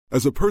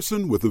As a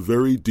person with a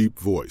very deep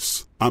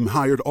voice, I'm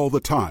hired all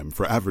the time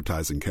for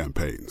advertising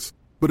campaigns.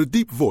 But a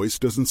deep voice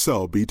doesn't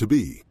sell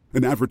B2B,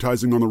 and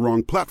advertising on the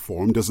wrong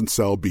platform doesn't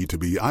sell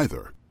B2B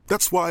either.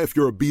 That's why if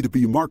you're a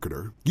B2B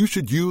marketer, you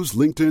should use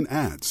LinkedIn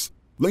ads.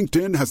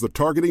 LinkedIn has the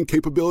targeting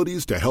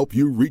capabilities to help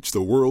you reach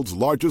the world's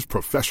largest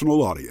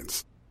professional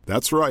audience.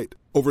 That's right,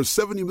 over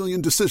 70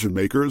 million decision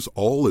makers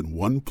all in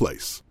one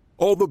place.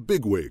 All the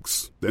big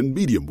wigs, then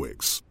medium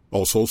wigs,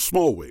 also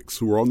small wigs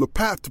who are on the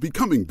path to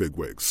becoming big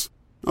wigs.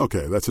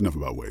 Okay, that's enough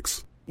about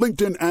wigs.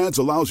 LinkedIn ads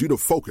allows you to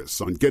focus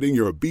on getting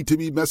your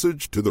B2B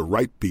message to the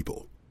right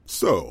people.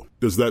 So,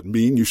 does that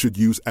mean you should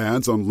use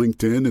ads on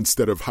LinkedIn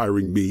instead of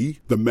hiring me,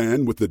 the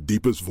man with the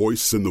deepest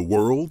voice in the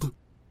world?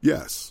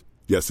 Yes.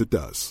 Yes, it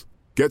does.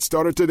 Get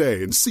started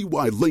today and see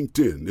why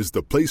LinkedIn is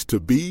the place to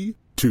be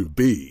to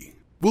be.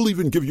 We'll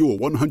even give you a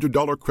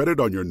 $100 credit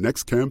on your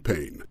next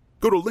campaign.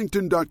 Go to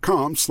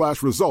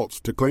linkedin.com/results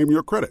to claim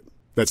your credit.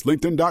 That's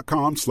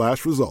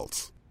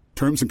linkedin.com/results.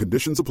 Terms and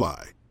conditions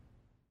apply.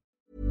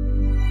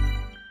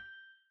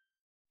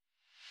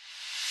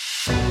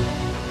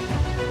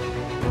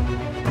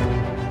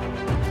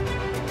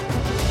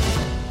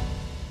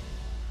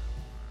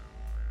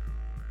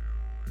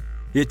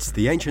 It's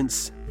The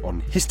Ancients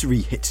on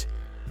History Hit.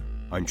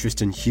 I'm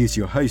Tristan Hughes,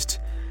 your host,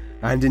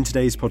 and in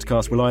today's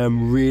podcast, well, I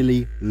am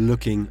really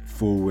looking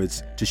forward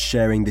to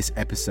sharing this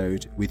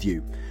episode with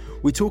you.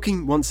 We're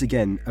talking once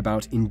again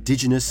about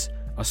Indigenous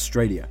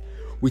Australia.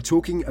 We're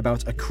talking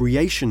about a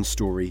creation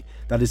story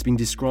that has been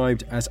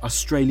described as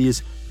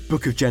Australia's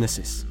Book of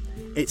Genesis.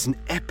 It's an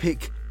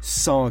epic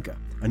saga,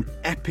 an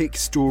epic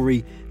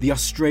story, the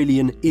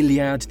Australian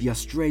Iliad, the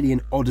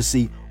Australian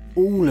Odyssey,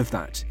 all of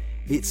that.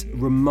 It's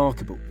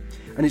remarkable.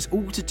 And it's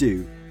all to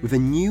do with a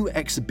new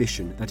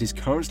exhibition that is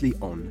currently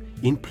on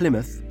in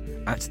Plymouth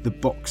at the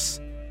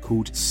Box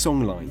called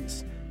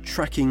Songlines,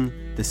 tracking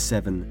the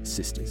Seven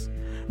Sisters.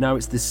 Now,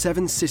 it's the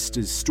Seven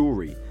Sisters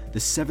story, the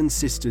Seven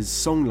Sisters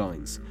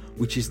Songlines,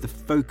 which is the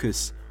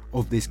focus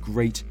of this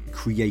great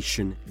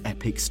creation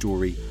epic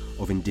story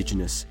of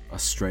Indigenous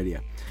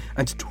Australia.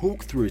 And to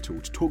talk through it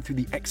all, to talk through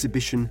the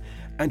exhibition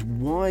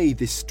and why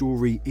this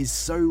story is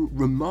so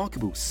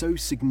remarkable, so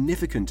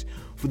significant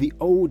for the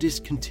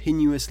oldest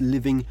continuous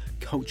living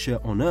culture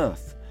on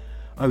Earth,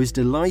 I was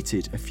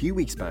delighted a few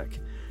weeks back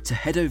to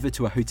head over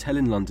to a hotel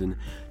in London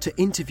to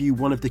interview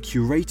one of the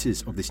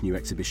curators of this new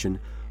exhibition,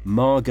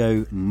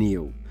 Margot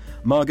Neal.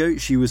 Margot,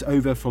 she was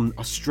over from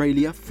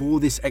Australia for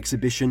this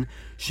exhibition.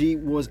 She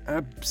was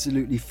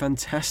absolutely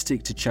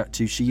fantastic to chat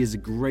to. She is a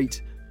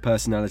great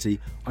personality.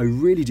 I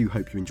really do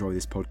hope you enjoy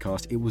this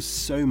podcast. It was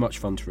so much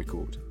fun to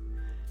record.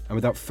 And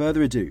without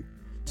further ado,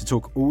 to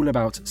talk all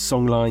about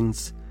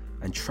Songlines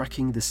and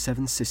tracking the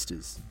Seven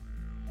Sisters,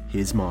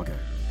 here's Margot.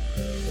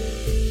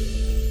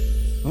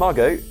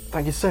 Margot,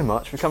 thank you so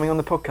much for coming on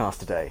the podcast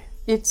today.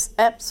 It's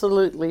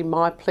absolutely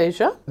my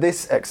pleasure.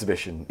 This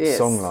exhibition, Yes.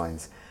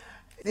 Songlines,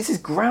 this is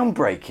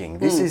groundbreaking.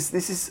 This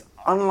is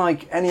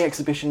unlike any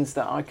exhibitions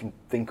that I can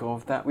think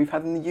of that we've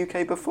had in the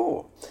UK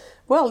before.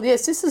 Well,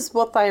 yes, this is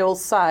what they all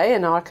say,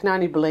 and I can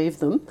only believe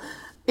them.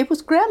 It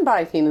was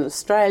groundbreaking in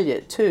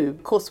Australia too.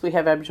 Of course, we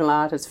have Aboriginal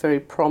art, it's very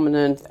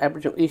prominent.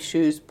 Aboriginal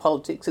issues,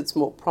 politics, it's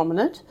more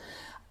prominent.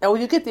 Or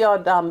you get the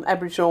odd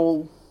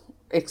Aboriginal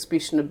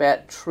exhibition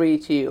about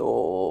treaty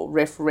or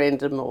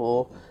referendum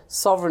or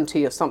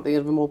sovereignty or something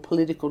of a more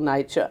political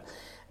nature.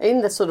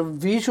 In the sort of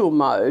visual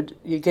mode,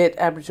 you get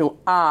Aboriginal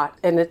art,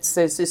 and there's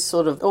this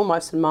sort of,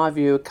 almost in my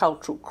view, a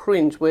cultural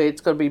cringe where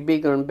it's got to be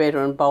bigger and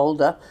better and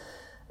bolder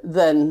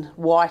than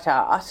white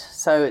art,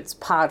 so it's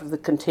part of the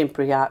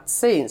contemporary art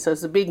scene. So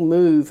it's a big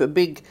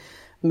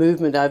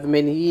movement over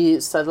many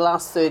years, so the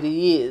last 30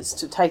 years,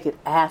 to take it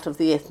out of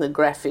the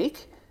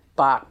ethnographic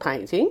bark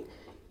painting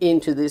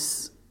into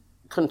this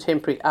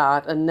contemporary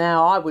art, and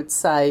now I would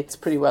say it's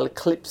pretty well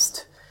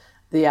eclipsed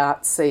the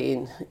art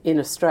scene in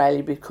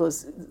Australia,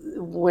 because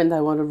when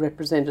they want to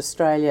represent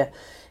Australia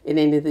in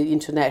any of the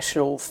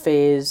international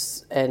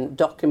fairs and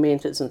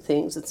documenters and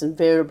things, it's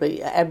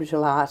invariably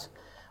Aboriginal art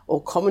or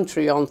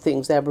commentary on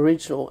things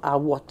Aboriginal are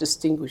what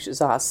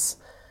distinguishes us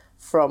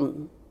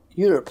from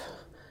Europe,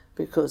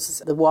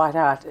 because the white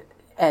art,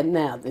 and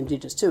now the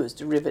Indigenous too, is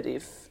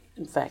derivative,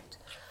 in fact.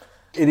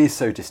 It is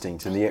so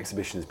distinct, and the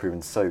exhibition has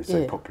proven so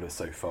popular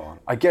so far.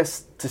 I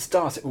guess to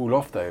start it all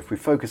off though, if we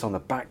focus on the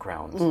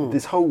background,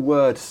 this whole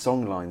word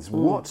songlines,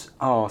 what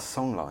are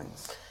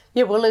songlines?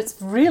 Yeah, well, it's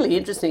really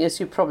interesting, as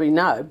you probably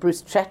know.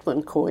 Bruce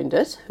Chatwin coined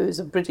it, who's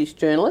a British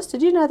journalist.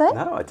 Did you know that?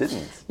 No, I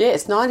didn't. Yeah,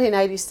 it's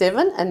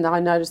 1987, and I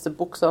noticed the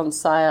book's on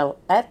sale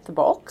at the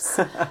Box.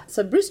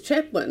 So Bruce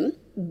Chatwin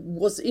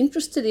was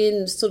interested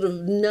in sort of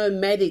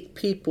nomadic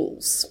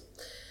peoples.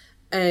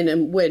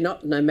 And we're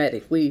not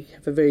nomadic. We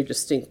have a very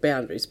distinct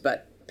boundaries,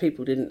 but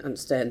people didn't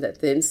understand that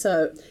then.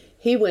 So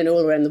he went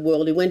all around the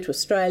world. He went to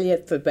Australia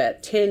for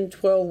about 10,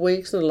 12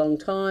 weeks, not a long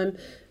time,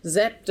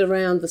 zapped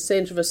around the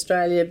centre of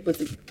Australia with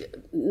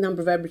a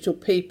number of Aboriginal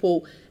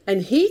people,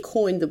 and he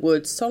coined the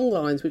word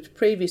songlines, which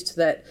previous to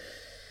that,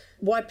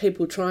 white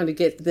people trying to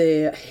get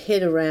their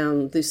head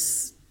around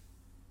this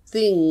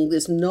thing,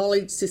 this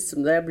knowledge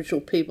system the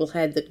Aboriginal people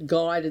had that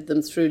guided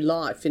them through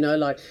life. You know,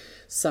 like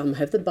some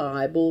have the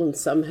Bible and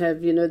some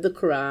have, you know, the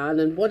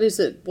Quran. And what is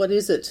it? What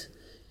is it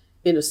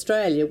in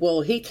Australia?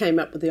 Well, he came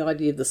up with the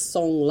idea of the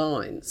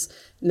Songlines.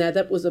 Now,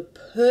 that was a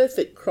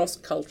perfect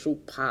cross-cultural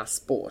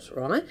passport,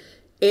 right?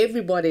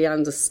 Everybody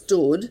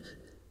understood,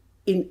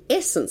 in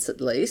essence at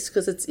least,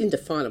 because it's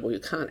indefinable, you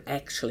can't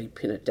actually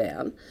pin it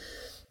down.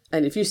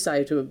 And if you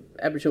say to an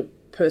Aboriginal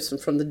person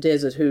from the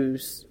desert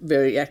who's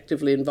very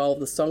actively involved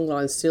in the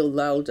songline still,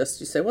 they'll just,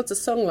 you say, what's a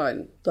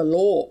songline? The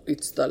law.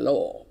 It's the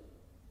law.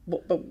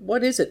 But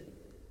what is it?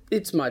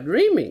 It's my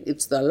dreaming.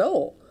 It's the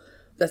law.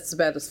 That's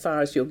about as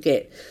far as you'll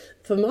get.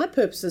 For my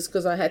purposes,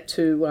 because I had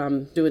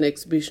to do an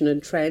exhibition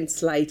and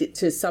translate it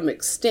to some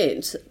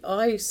extent,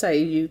 I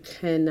say you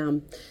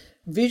can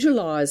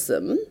visualise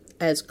them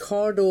as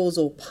corridors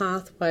or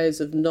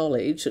pathways of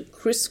knowledge that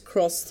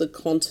crisscross the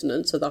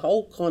continent. So the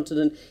whole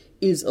continent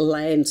is a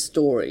land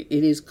story.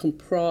 It is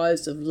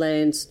comprised of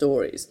land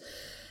stories.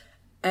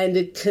 And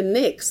it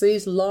connects,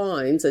 these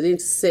lines that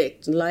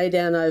intersect and lay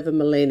down over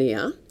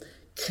millennia,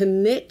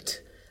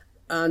 connect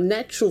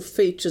natural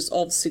features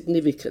of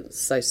significance,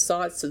 so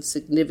sites of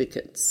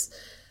significance.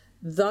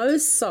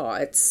 Those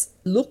sites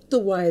look the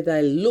way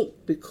they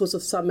look because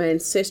of some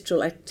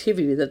ancestral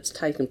activity that's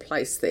taken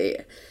place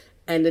there.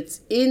 And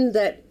it's in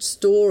that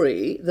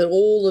story that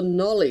all the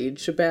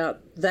knowledge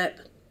about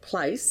that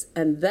place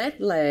and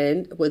that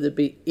land, whether it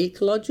be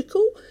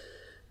ecological,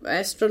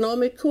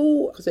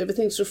 astronomical, because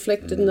everything's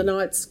reflected in the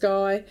night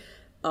sky,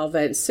 of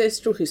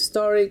ancestral,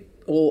 historic,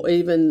 or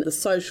even the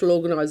social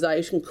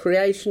organisation,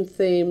 creation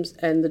themes,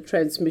 and the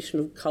transmission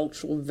of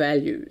cultural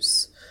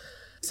values.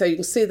 So you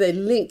can see they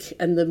link,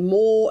 and the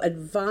more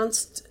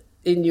advanced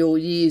in your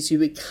years you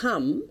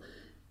become,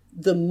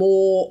 the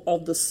more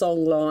of the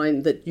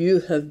songline that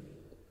you have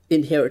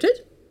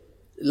inherited.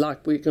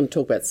 Like we're going to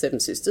talk about Seven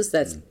Sisters,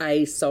 that's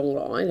a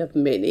songline of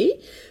many.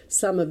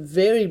 Some are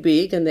very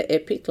big and they're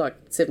epic, like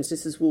Seven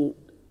Sisters will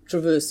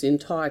traverse the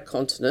entire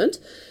continent.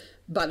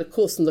 But of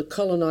course in the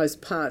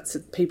colonised parts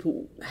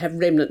people have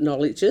remnant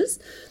knowledges.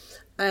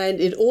 And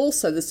it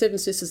also, the Seven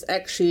Sisters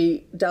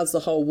actually does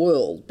the whole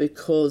world,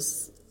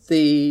 because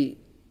the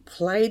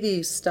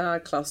Pleiades star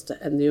cluster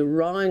and the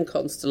Orion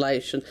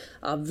constellation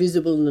are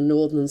visible in the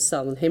northern and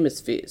southern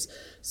hemispheres.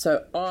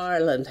 So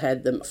Ireland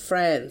had them,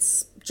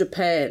 France,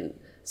 Japan.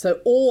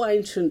 So all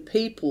ancient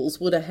peoples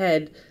would have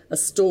had a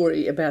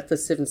story about the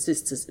Seven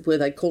Sisters.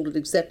 Whether they called it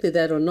exactly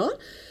that or not,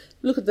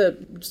 look at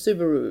the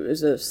Subaru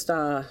as a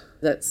star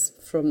that's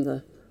from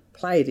the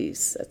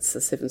Pleiades. That's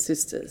the Seven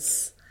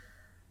Sisters.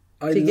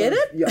 Do you get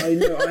it? Yeah, I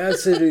know. I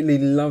absolutely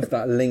love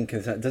that link.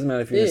 It doesn't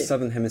matter if you're in the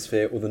southern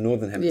hemisphere or the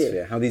northern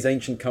hemisphere, how these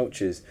ancient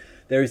cultures,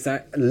 there is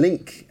that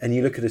link. And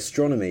you look at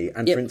astronomy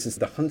and, for instance,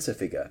 the hunter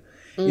figure.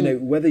 You know,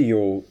 whether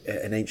you're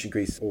in ancient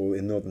Greece or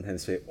in the northern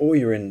hemisphere, or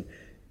you're in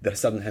the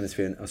southern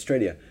hemisphere in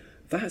Australia,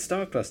 that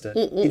star cluster,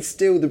 it's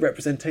still the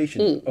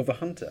representation of a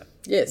hunter.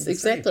 Yes,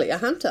 exactly, a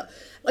hunter.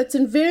 It's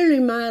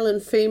invariably male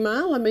and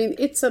female. I mean,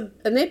 it's an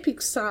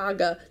epic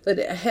saga that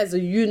has a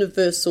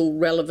universal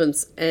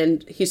relevance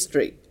and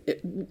history.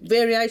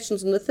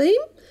 Variations in the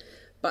theme,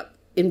 but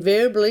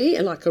invariably,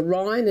 and like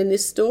Orion in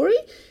this story,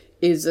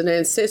 is an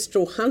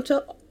ancestral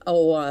hunter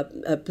or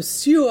a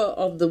pursuer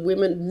of the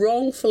women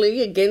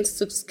wrongfully against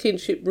the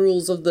kinship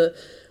rules of the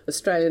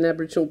Australian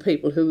Aboriginal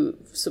people who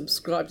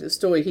subscribe to the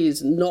story. He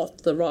is not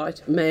the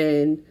right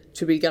man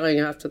to be going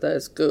after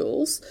those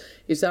girls.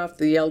 He's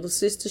after the elder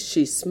sister.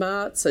 She's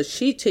smart, so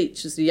she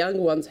teaches the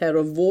younger ones how to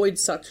avoid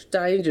such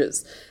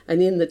dangers.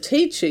 And in the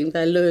teaching,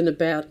 they learn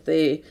about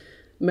their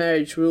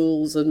marriage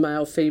rules and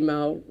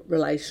male-female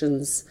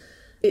relations.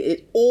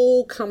 It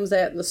all comes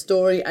out in the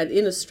story, and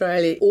in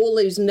Australia, all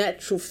these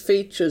natural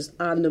features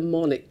are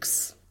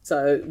mnemonics.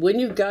 So when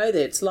you go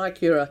there, it's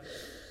like you're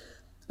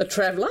a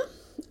traveller.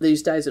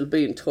 These days it'll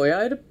be in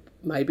Toyota,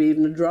 maybe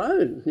even a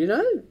drone, you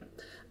know.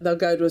 They'll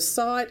go to a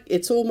site.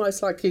 It's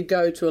almost like you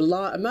go to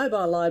a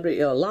mobile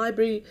library or a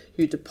library.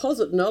 You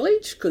deposit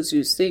knowledge because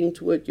you sing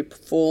to it, you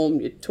perform,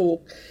 you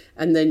talk,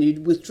 and then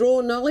you withdraw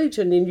knowledge,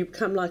 and then you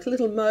become like a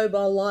little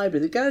mobile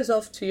library that goes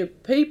off to your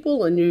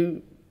people and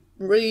you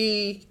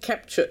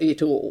recapture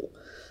it all.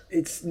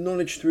 It's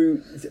knowledge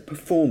through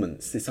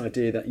performance, this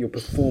idea that you're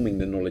performing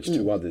the knowledge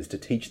to others to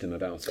teach them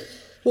about it.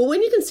 Well,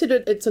 when you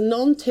consider it's a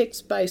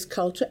non-text-based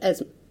culture,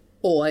 as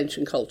all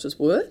ancient cultures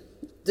were,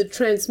 the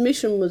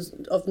transmission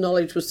of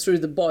knowledge was through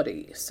the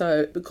body.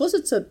 So because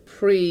it's a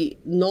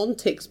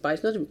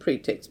non-text-based, not even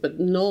pre-text, but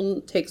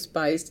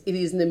non-text-based, it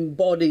is an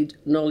embodied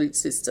knowledge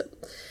system.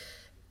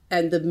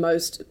 And the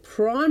most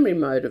primary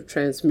mode of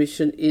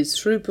transmission is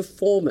through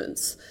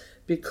performance,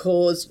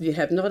 because you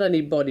have not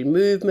only body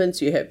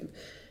movements, you have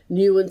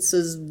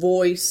nuances,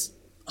 voice,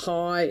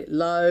 high,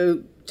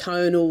 low,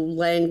 tonal,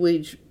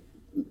 language,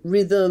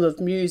 rhythm of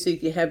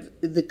music. You have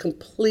the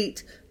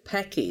complete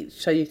package,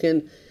 so you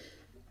can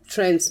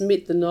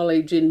transmit the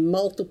knowledge in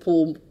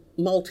multiple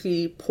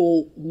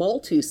multiple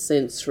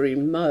multisensory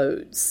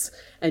modes.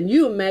 And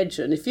you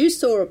imagine if you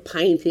saw a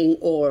painting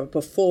or a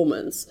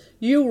performance,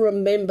 you'll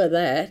remember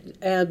that.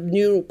 Our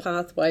neural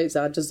pathways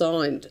are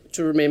designed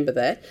to remember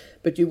that,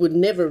 but you would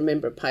never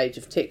remember a page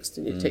of text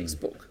in your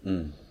textbook.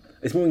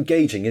 It's more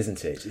engaging,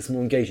 isn't it? It's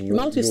more engaging.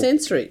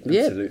 Multisensory,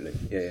 yeah. Absolutely,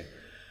 yeah.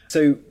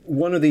 So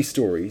one of these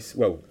stories,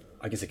 well,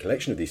 I guess a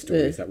collection of these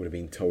stories that would have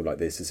been told like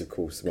this is, of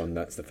course, one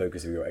that's the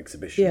focus of your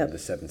exhibition, The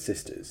Seven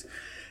Sisters.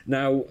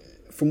 Now,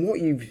 from what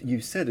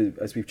you've said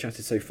as we've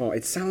chatted so far,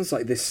 it sounds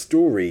like this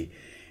story,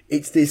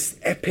 it's this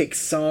epic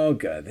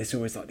saga, this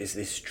almost like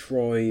this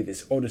Troy,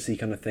 this Odyssey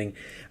kind of thing,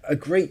 a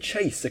great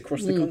chase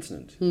across the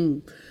continent.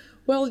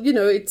 Well,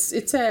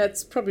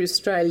 it's probably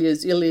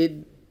Australia's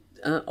Iliad,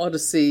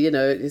 Odyssey,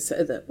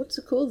 what's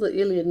it called? The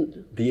Iliad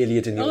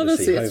and the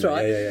Odyssey. That's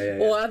right. Yeah.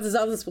 Or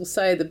others will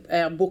say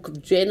our book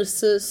of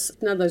Genesis.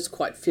 None of those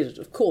quite fit it,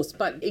 of course,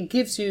 but it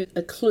gives you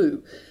a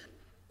clue.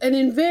 And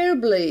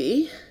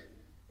invariably,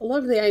 a lot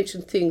of the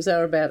ancient things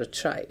are about a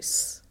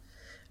chase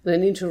and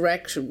an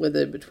interaction,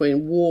 whether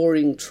between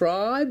warring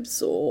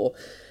tribes or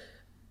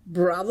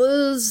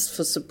brothers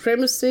for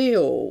supremacy,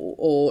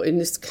 or in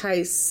this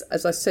case,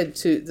 as I said,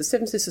 the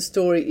Seven Sisters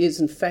story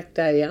is in fact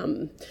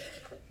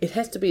it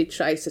has to be a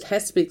chase, it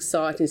has to be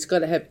exciting, it's got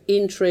to have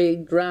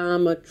intrigue,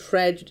 drama,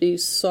 tragedy,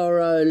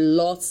 sorrow,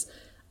 loss.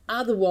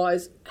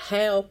 Otherwise,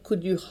 how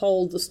could you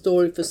hold the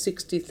story for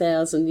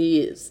 60,000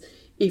 years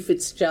if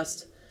it's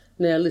just,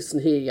 now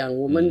listen here, young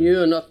woman,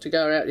 you are not to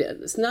go out yet.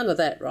 It's none of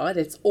that, right?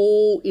 It's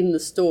all in the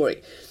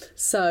story.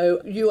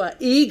 So you are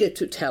eager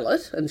to tell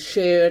it and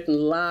share it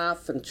and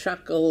laugh and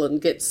chuckle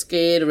and get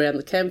scared around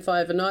the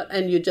campfire overnight,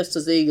 and you're just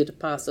as eager to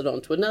pass it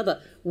on to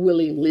another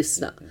willing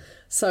listener.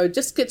 So it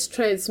just gets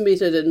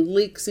transmitted and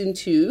leaks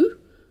into you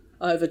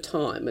over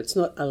time. It's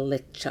not a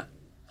lecture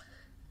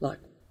like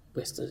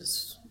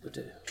Westerners would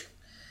do.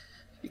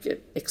 You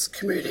get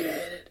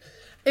excommunicated.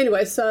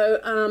 Anyway, so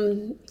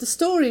the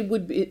story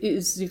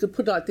is you could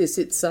put it like this.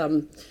 It's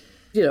an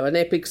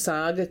epic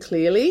saga,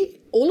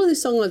 clearly. All of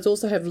these songlines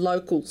also have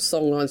local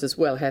songlines as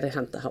well, how to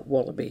hunt the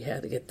wallaby,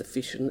 how to get the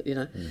fish,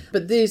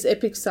 But these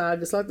epic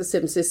sagas, like the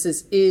Seven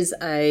Sisters, is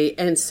a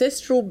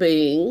ancestral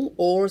being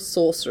or a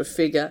sorcerer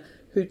figure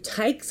who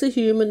takes a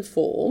human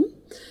form,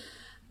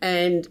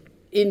 and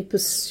in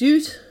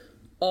pursuit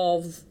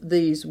of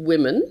these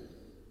women,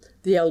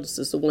 the eldest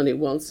is the one he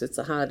wants. It's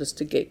the hardest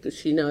to get because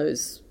she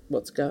knows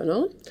what's going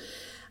on.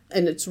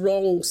 And it's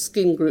wrong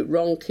skin group,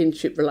 wrong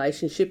kinship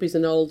relationship. He's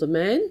an older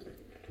man.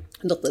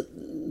 Not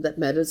that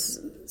matters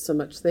so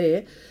much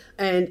there.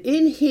 And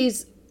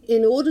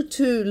in order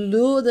to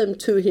lure them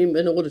to him,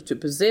 in order to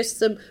possess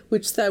them,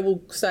 which they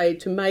will say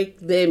to make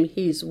them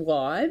his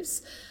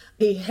wives,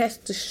 he has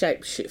to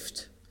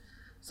shapeshift.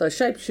 So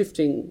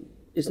shapeshifting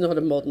is not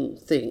a modern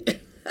thing.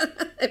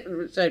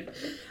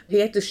 He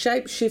had to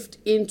shapeshift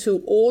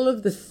into all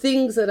of the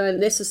things that are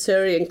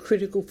necessary and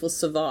critical for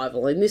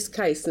survival. In this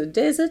case, in the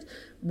desert,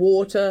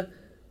 water,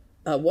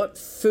 what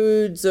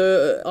foods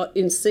are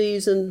in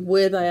season,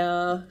 where they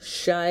are,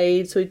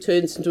 shade, so he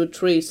turns into a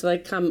tree, so they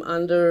come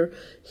under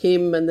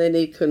him and then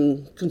he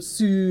can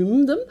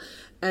consume them.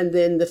 And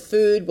then the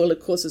food, well, of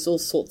course, there's all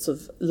sorts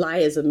of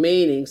layers of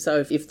meaning.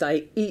 So if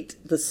they eat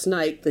the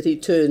snake that he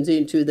turns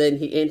into, then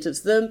he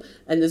enters them.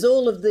 And there's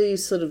all of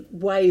these sort of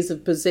ways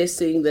of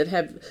possessing that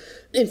have,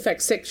 in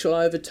fact, sexual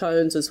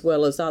overtones as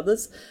well as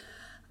others.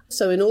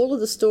 So in all of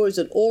the stories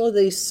at all of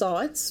these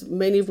sites,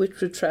 many of which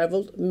were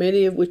travelled,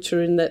 many of which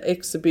are in that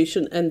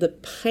exhibition, and the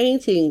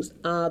paintings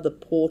are the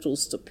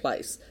portals to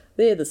place.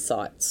 They're the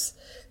sites.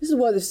 This is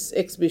why this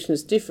exhibition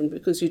is different,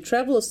 because you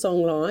travel a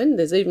songline,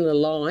 there's even a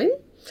line,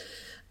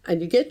 and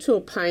you get to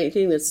a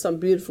painting that's some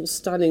beautiful,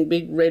 stunning,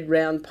 big red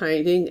round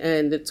painting,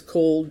 and it's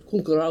called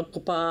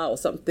Kungaralkapa or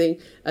something.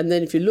 And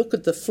then if you look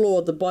at the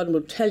floor at the bottom, it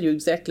will tell you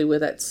exactly where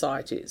that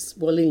site is,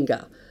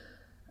 Walinga.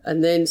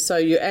 And then so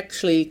you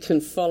actually can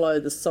follow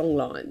the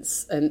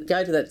songlines and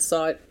go to that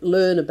site,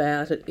 learn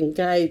about it,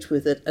 engage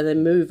with it, and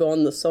then move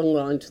on the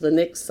songline to the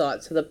next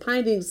site. So the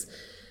paintings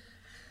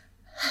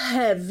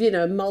have,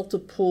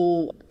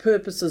 multiple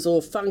purposes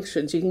or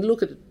functions. You can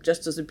look at it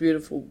just as a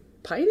beautiful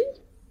painting,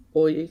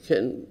 or you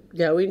can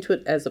go into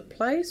it as a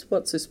place.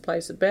 What's this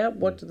place about?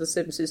 What do the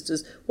Seven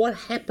Sisters, what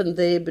happened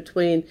there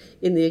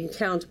in the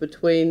encounter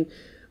between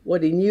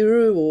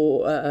Wadinuru,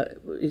 or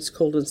it's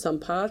called in some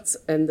parts,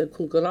 and the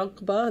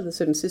Kungaralkaba, the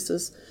Seven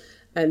Sisters,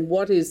 and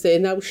what is there.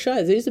 And they'll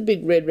show, there's a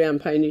big red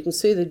round painting. You can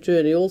see the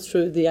journey all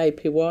through the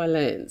APY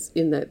lands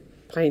in that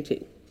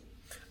painting.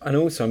 And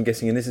also, I'm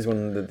guessing, and this is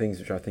one of the things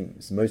which I think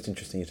is most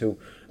interesting at all,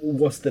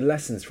 what's the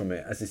lessons from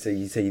it? As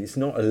you say, it's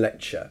not a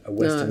lecture, a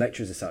Western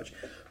lecture as such,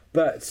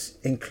 but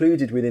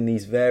included within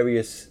these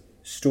various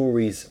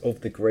stories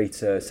of the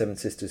greater Seven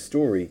Sisters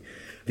story,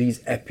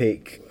 these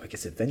epic,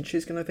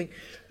 adventures, kind of thing,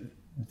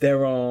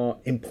 there are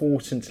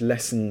important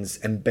lessons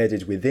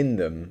embedded within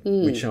them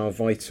which are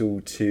vital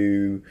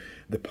to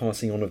the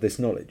passing on of this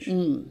knowledge.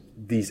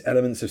 These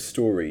elements of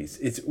stories,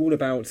 it's all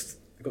about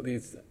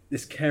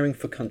this caring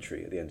for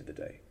country at the end of the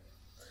day.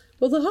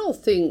 Well, the whole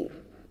thing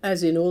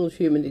as in all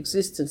human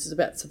existence, is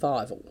about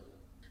survival.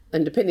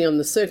 And depending on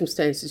the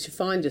circumstances you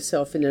find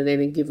yourself in at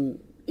any given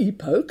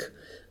epoch.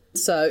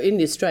 So in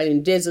the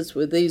Australian deserts,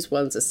 where these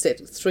ones are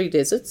set, 3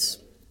 deserts,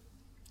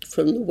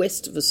 from the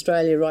west of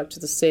Australia right to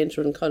the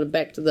centre and kind of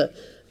back to the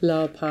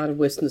lower part of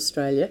Western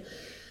Australia,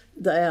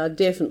 they are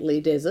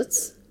definitely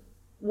deserts.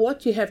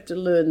 What you have to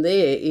learn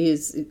there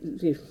is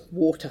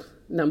water,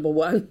 number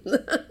one.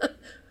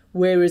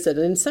 Where is it?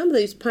 And in some of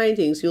these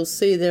paintings, you'll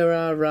see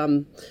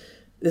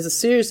there's a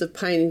series of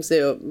paintings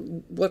there,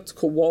 what's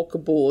called walker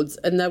boards,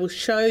 and they will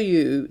show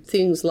you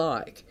things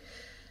like,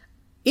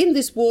 in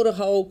this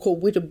waterhole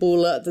called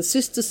Wittaboola, the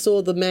sisters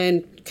saw the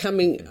man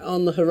coming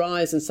on the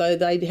horizon, so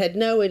they had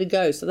nowhere to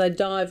go, so they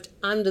dived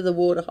under the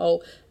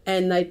waterhole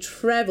and they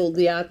travelled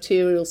the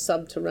arterial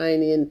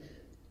subterranean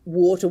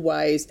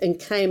waterways and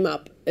came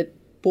up at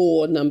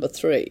bore number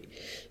 3.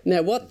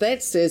 Now, what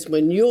that says,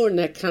 when you're in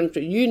that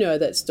country, you know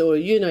that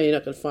story, you know you're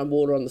not going to find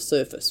water on the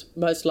surface.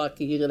 Most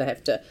likely you're going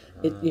to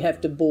you have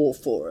to bore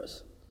for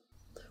it.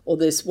 Or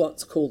there's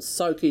what's called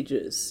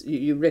soakages.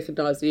 You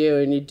recognise the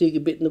area and you dig a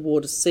bit and the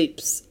water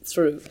seeps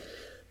through.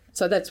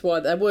 So that's why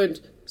they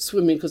weren't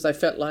swimming, because they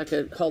felt like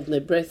holding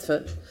their breath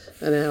for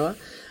an hour.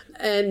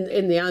 And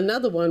in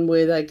another one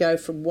where they go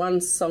from one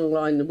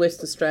songline in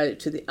Western Australia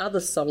to the other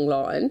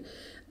songline,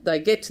 they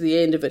get to the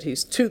end of it,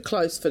 he's too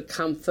close for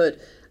comfort,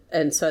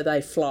 and so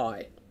they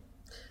fly.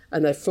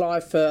 And they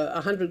fly for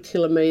 100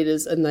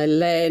 kilometres and they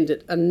land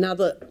at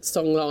another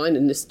songline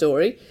in this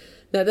story.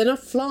 Now, they're not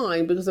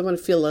flying because they want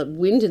to feel the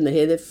wind in the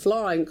hair. They're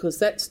flying because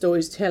that story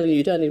is telling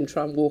you don't even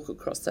try and walk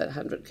across that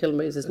 100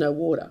 kilometres. There's no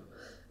water.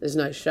 There's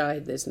no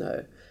shade. There's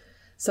no...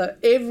 So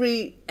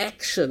every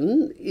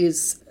action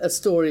is a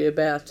story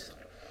about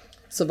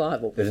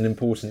survival. There's an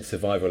important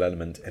survival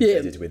element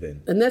embedded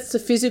within. And that's the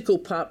physical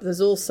part. But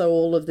there's also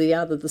all of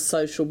the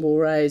social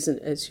mores, and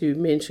as you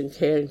mentioned,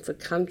 caring for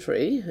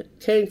country,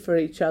 caring for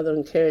each other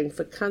and caring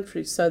for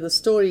country. So the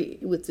story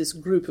with this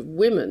group of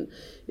women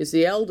is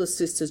the elder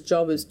sister's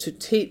job is to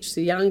teach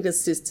the younger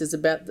sisters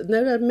about...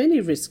 There are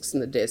many risks in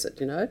the desert,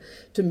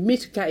 to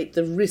mitigate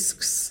the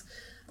risks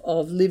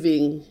of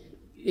living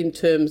in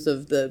terms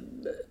of the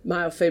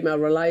male-female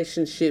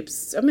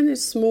relationships. I mean,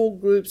 there's small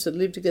groups that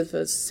live together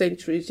for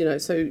centuries,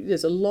 so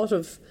there's a lot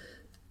of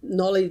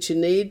knowledge you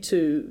need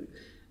to...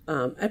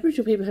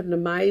 Aboriginal people have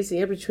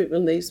Aboriginal people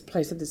in these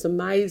places have this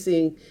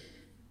amazing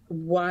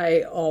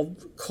way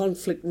of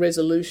conflict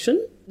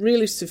resolution,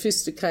 really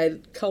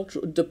sophisticated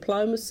cultural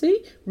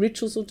diplomacy,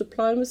 rituals of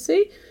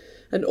diplomacy,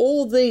 and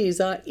all these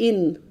are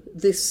in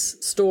this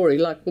story.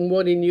 Like when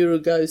Wadi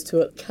Nuru goes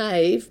to a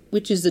cave,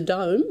 which is a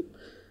dome,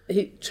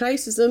 he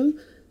chases them,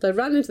 they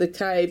run into the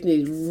cave and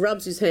he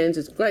rubs his hands,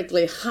 it's great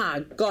glee,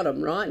 got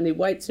him, right? And he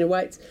waits,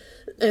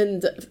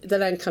 and they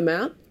don't come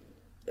out.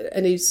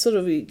 And he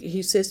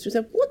says to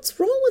himself, what's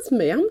wrong with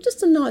me? I'm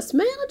just a nice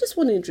man. I just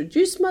want to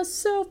introduce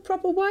myself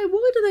proper way.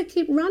 Why do they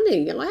keep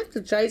running? And I have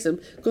to chase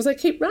them because they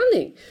keep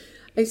running.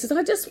 And he says,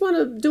 I just want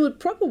to do it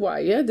proper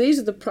way. These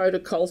are the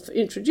protocols for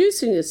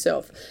introducing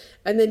yourself.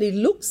 And then he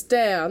looks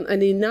down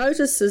and he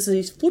notices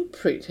his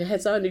footprint. It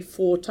has only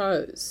 4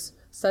 toes.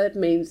 So that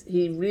means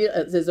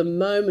there's a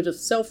moment of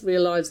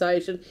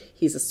self-realisation.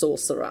 He's a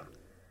sorcerer.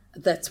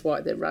 That's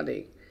why they're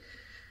running.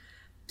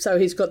 So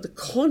he's got the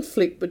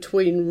conflict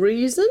between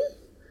reason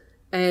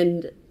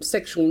and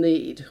sexual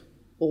need,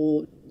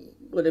 or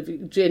whatever,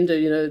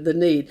 gender, the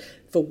need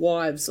for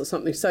wives or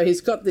something. So he's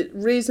got the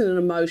reason and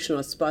emotion,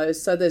 I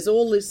suppose. So there's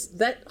all this,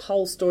 that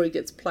whole story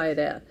gets played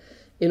out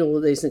in all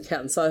of these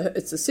encounters. So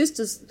it's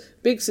the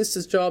big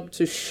sister's job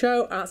to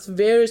show us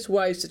various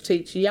ways to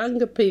teach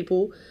younger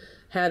people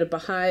how to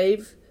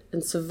behave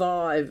and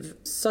survive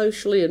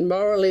socially and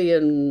morally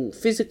and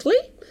physically.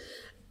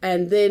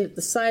 And then at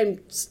the same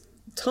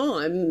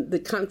time, the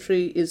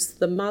country is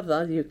the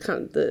mother,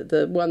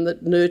 the one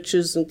that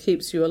nurtures and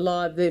keeps you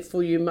alive.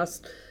 Therefore, you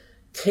must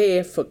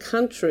care for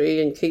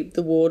country and keep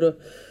the water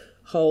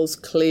holes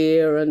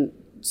clear and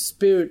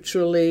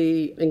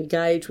spiritually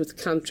engage with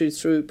country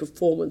through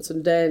performance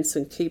and dance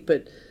and keep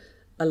it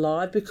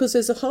alive. Because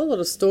there's a whole lot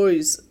of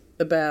stories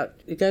about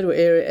you go to an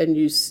area and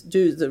you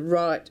do the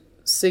right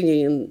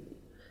singing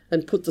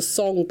and put the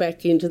song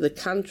back into the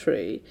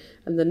country,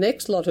 and the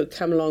next lot who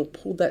come along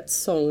pull that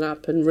song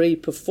up and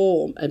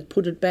re-perform and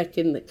put it back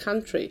in the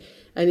country.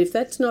 And if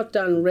that's not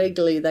done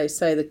regularly, they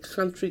say the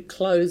country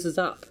closes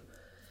up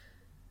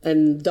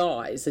and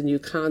dies and you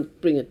can't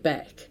bring it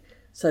back.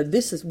 So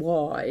this is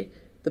why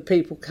the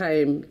people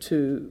came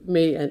to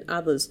me and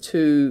others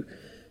to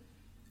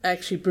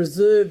actually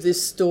preserve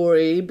this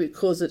story,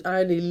 because it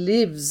only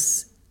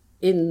lives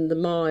in the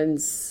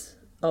minds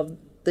of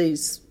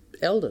these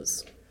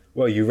elders.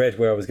 Well, you read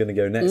where I was going to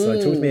go next. So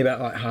talk to me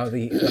about how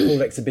the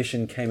whole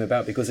exhibition came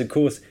about, because, of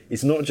course,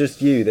 it's not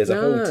just you. There's a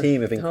whole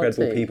team of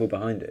incredible people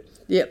behind it.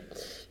 Yep.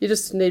 You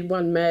just need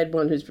one mad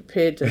one who's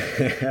prepared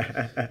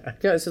to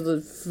go to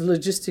the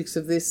logistics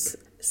of this.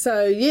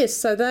 So yes,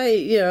 so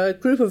they, a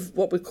group of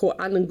what we call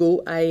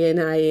Anangu,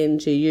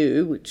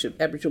 Anangu, which are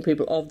Aboriginal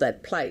people of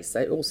that place.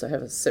 They also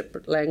have a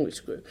separate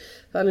language group.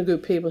 The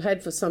Anangu people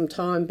had for some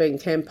time been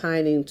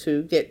campaigning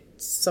to get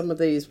some of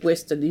these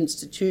Western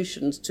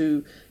institutions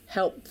to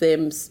help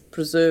them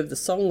preserve the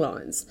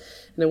songlines.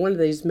 And in one of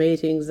these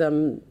meetings,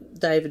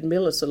 David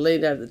Miller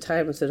leaned over the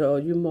table and said, "Oh,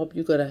 you mob,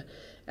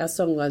 our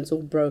songlines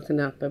all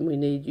broken up, and we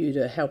need you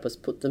to help us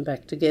put them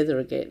back together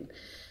again."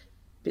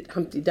 Bit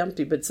Humpty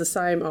Dumpty, but it's the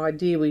same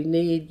idea. We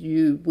need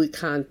you. We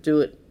can't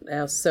do it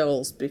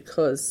ourselves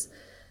because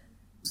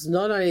it's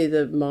not only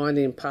the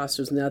mining and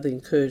pastorals and other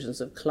incursions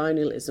of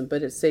colonialism,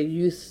 but it's their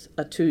youth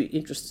are too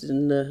interested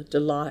in the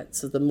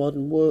delights of the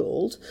modern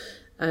world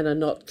and are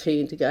not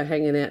keen to go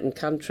hanging out in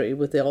country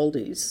with the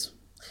oldies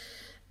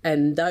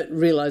and don't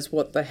realise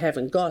what they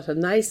haven't got.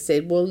 And they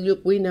said, well,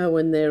 look, we know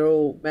when they're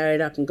all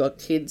married up and got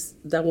kids,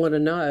 they want to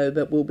know,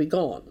 but we'll be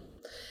gone.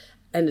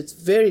 And it's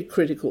very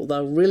critical.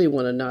 They'll really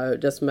want to know. It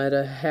doesn't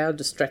matter how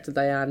distracted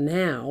they are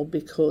now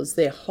because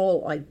their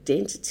whole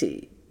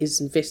identity is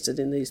invested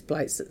in these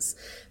places.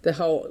 The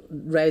whole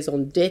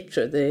raison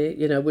d'etre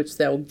there, which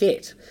they'll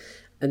get.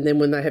 And then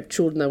when they have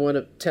children, they want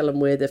to tell them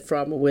where they're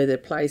from and where their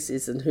place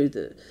is and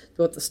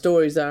what the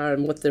stories are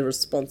and what their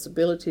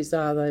responsibilities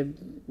are. They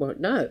won't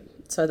know.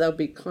 So they'll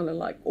be kind of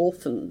like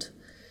orphaned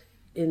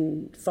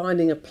in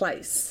finding a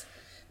place.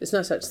 There's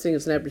no such thing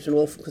as an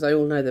Aboriginal orphan because they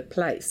all know their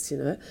place,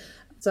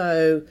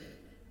 So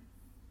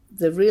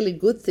the really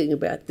good thing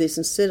about this,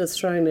 instead of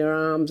throwing their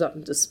arms up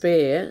in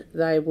despair,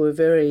 they were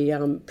very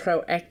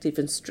proactive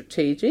and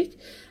strategic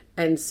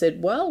and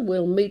said, well,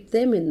 we'll meet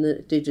them in the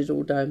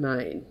digital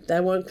domain. They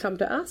won't come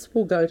to us,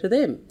 we'll go to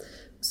them.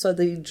 So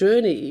the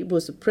journey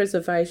was a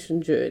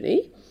preservation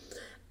journey,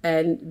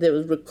 and there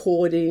was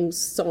recordings,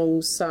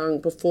 songs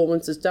sung,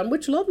 performances done,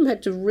 which a lot of them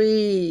had to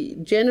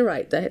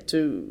regenerate. They had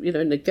to,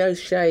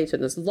 negotiate,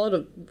 and there's a lot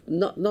of,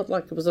 not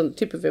like it was on the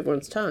tip of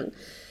everyone's tongue.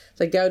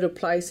 They go to a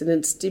place and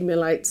then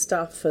stimulate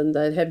stuff, and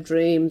they'd have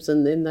dreams,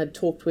 and then they'd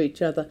talk to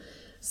each other.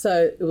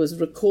 So it was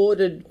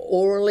recorded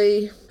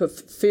orally, for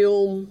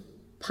film,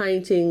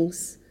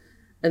 paintings,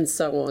 and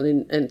so on,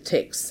 and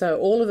text. So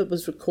all of it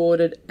was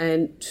recorded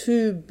and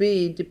to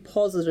be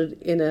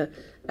deposited in a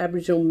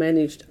Aboriginal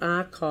managed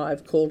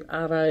archive called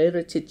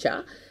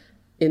Arairaticha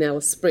in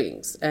Alice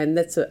Springs. And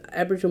that's an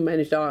Aboriginal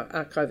managed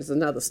archive is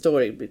another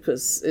story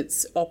because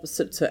it's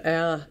opposite to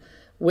our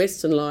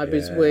Western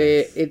libraries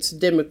where it's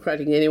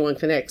democratic, anyone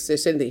can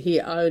access anything.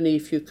 Here only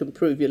if you can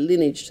prove your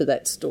lineage to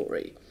that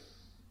story.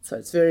 So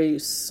it's very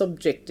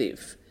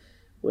subjective,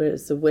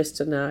 whereas the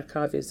Western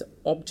archive is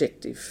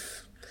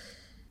objective.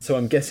 So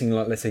I'm guessing,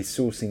 like, let's say,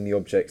 sourcing the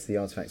objects, the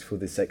artefacts for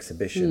this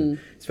exhibition,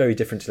 it's very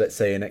different to, let's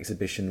say, an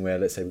exhibition where,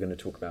 let's say, we're going to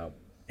talk about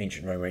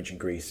ancient Rome or ancient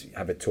Greece,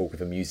 have a talk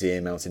with a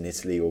museum out in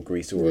Italy or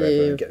Greece or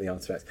wherever and get the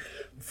artefacts.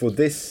 For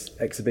this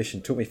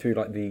exhibition, talk me through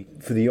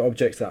for the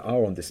objects that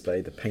are on display,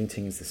 the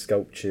paintings, the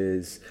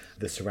sculptures,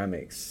 the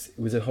ceramics.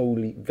 It was a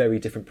wholly very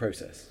different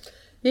process.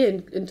 Yeah,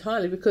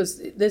 entirely,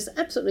 because there's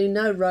absolutely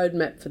no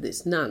roadmap for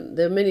this, none.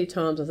 There are many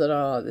times I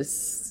thought,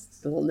 this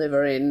will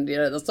never end,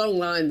 the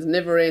songlines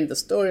never end, the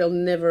story will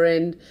never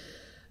end.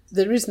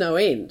 There is no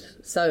end,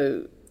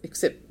 so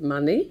except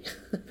money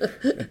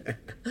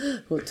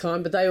or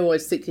time, but they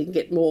always think you can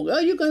get more. Oh,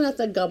 you're going to have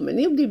the government,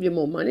 he'll give you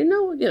more money.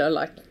 No,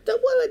 don't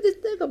worry,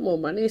 they've got more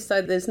money.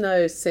 So there's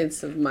no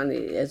sense of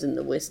money as in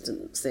the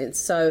Western sense.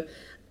 So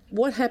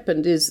what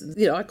happened is,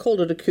 I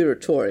called it a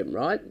curatorium,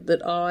 right?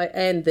 That I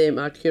and them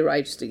are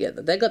curators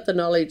together. They got the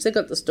knowledge, they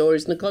got the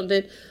stories and the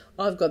content.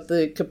 I've got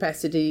the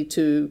capacity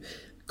to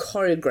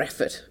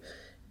choreograph it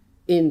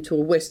into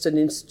a Western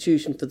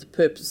institution for the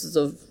purposes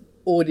of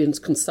audience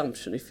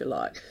consumption, if you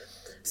like.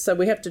 So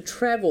we have to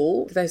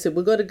travel. They said,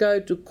 we've got to go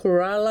to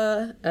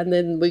Kerala, and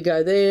then we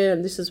go there,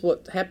 and this is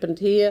what happened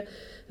here.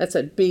 That's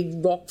a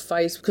big rock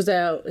face, because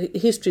our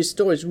history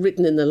story is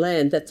written in the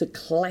land. That's a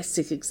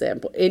classic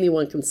example.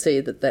 Anyone can see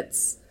that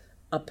that's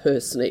a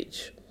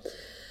personage.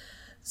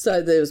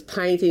 So there was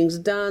paintings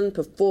done,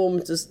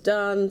 performances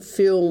done,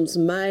 films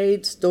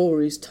made,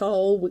 stories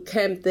told. We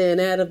camped there,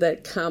 and out of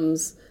that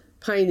comes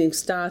painting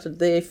started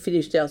there,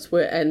 finished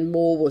elsewhere, and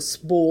more were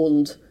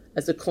spawned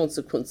as a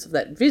consequence of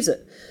that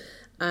visit.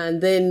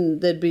 And then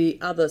there'd be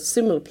other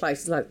similar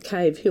places like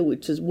Cave Hill,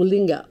 which is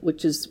Willinga,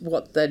 which is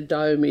what that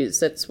dome is.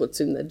 That's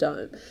what's in the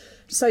dome.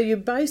 So you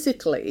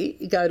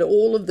basically go to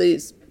all of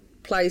these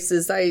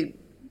places. They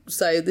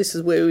say, this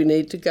is where we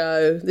need to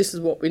go. This is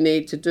what we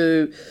need to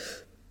do.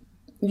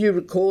 You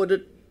record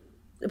it.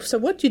 So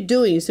what you're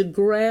doing is a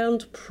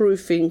ground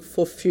proofing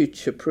for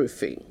future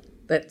proofing.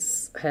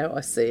 That's how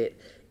I see it.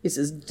 This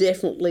is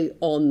definitely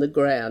on the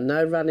ground.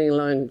 No running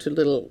along to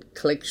little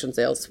collections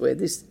elsewhere.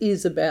 This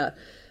is about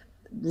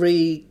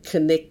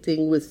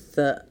reconnecting with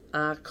the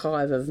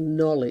archive of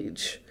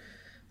knowledge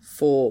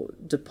for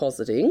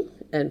depositing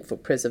and for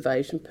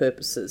preservation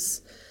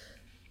purposes.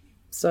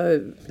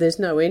 So there's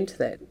no end to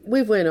that.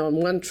 We went on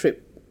one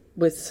trip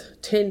with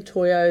 10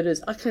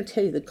 Toyotas. I can't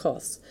tell you the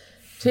cost.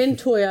 10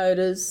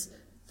 Toyotas,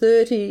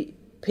 30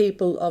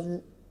 people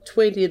of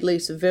 20 at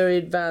least very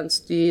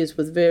advanced years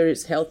with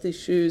various health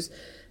issues,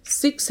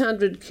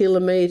 600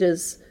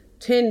 kilometres,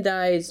 10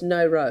 days,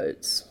 no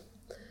roads.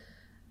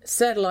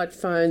 Satellite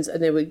phones,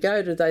 and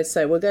then they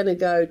say, we're going to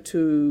go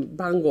to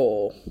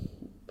Bangor.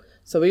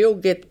 So we all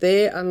get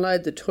there,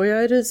 unload the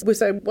Toyotas. We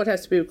say, what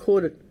has to be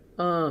recorded?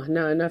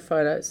 No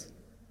photos.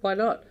 Why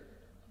not?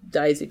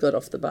 Daisy got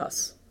off the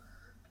bus.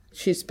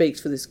 She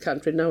speaks for this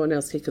country. No one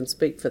else here can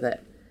speak for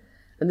that.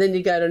 And then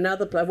you go to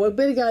another place. Well, we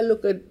better go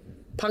look at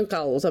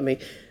Punkle or something.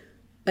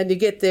 And you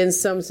get there and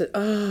someone said,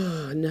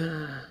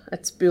 no,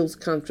 that's Bill's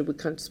country. We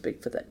can't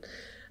speak for that.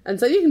 And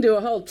so you can do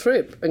a whole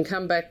trip and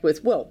come back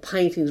with,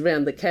 paintings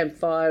around the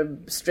campfire,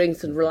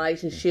 strengthened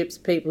relationships,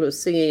 people who are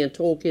singing and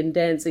talking and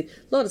dancing,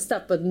 a lot of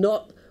stuff, but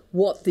not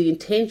what the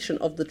intention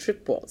of the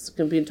trip was. It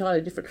can be entirely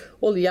different.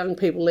 All the young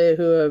people there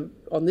who are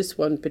on this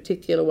one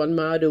particular one,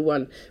 Madu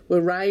one, were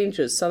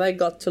rangers, so they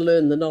got to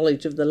learn the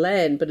knowledge of the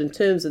land. But in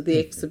terms of the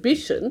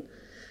exhibition,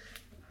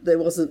 there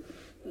wasn't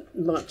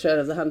much out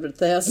of the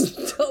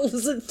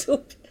 $100,000 it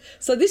took.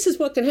 So this is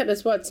what can happen.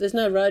 That's why there's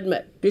no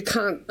roadmap. You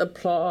can't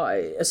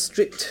apply a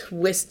strict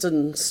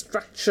Western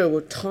structure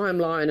or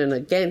timeline and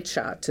a Gantt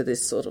chart to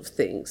this sort of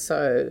thing.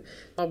 So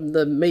I'm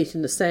the meat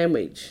in the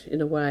sandwich,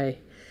 in a way.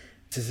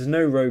 So there's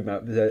no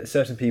roadmap.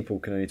 Certain people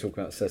can only talk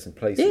about certain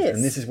places. Yes.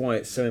 And this is why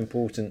it's so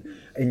important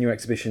in your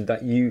exhibition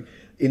that you,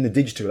 in the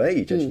digital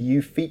age,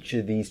 you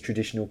feature these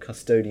traditional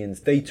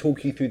custodians. They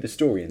talk you through the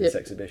story in this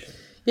exhibition.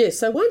 Yes,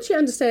 so once you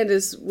understand,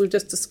 as we've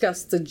just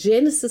discussed, the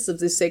genesis of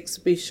this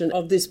exhibition,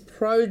 of this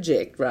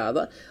project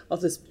rather,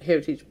 of this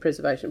heritage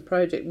preservation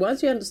project,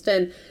 once you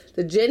understand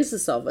the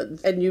genesis of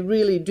it and you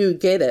really do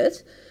get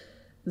it,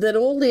 then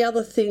all the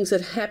other things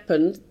that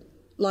happened,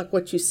 like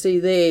what you see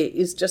there,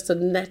 is just a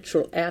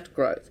natural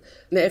outgrowth.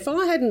 Now, if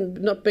I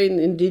hadn't not been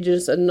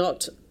Indigenous and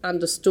not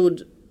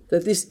understood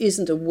that this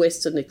isn't a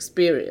Western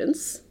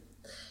experience,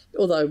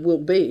 although it will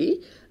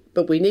be,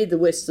 but we need the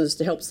Westerners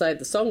to help save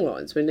the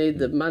songlines. We need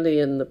the money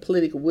and the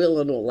political will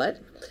and all that.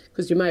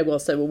 Because you may well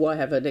say, well, why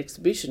have an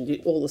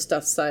exhibition? All the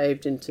stuff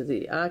saved into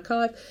the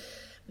archive.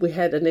 We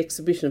had an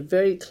exhibition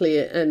very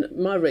clear, and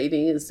my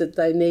reading is that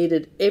they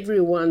needed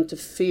everyone to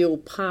feel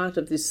part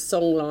of this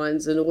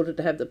songlines in order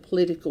to have the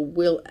political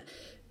will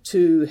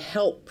to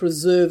help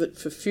preserve it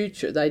for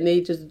future. They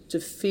needed to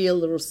feel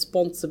the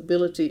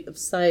responsibility of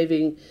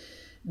saving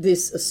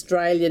this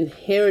Australian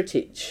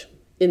heritage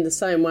in the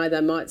same way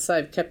they might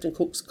save Captain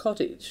Cook's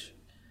cottage.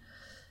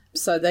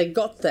 So they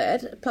got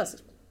that,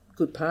 plus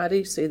good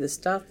party, see the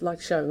stuff, like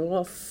showing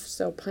off,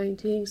 sell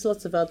paintings,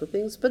 lots of other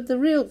things. But the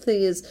real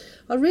thing is,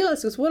 I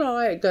realised, because what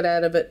I got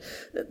out of it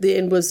at the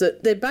end was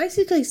that they're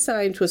basically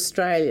saying to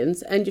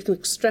Australians, and you can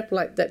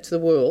extrapolate that to the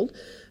world,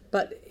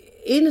 but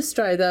in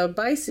Australia they were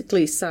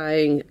basically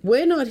saying,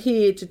 we're not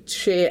here to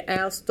share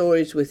our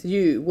stories with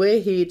you,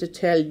 we're here to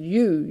tell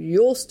you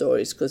your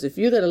stories, because if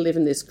you're going to live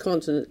in this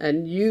continent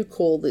and you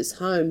call this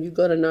home, you've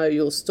got to know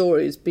your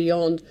stories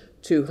beyond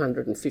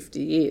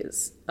 250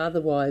 years.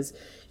 Otherwise,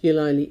 you'll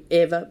only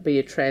ever be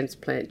a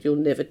transplant, you'll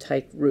never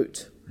take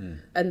root.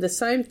 And the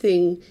same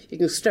thing, you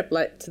can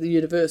extrapolate to the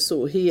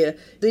universal here.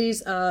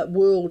 These are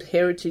world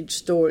heritage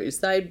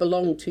stories. They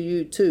belong to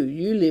you too.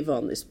 You live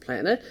on this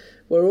planet.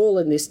 We're all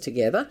in this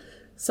together.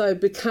 So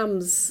it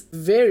becomes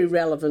very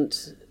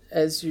relevant,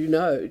 as you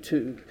know,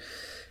 to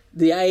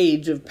the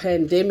age of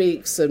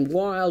pandemics and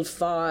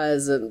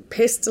wildfires and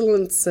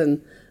pestilence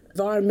and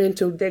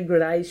environmental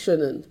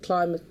degradation and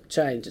climate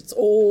change. It's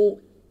all,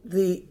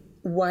 the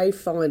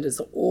wayfinders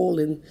are all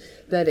in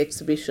that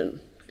exhibition.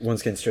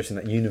 Once again, stressing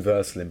that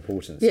universal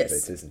importance of it,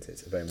 isn't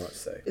it? Very much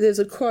so. There's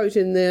a quote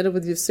in there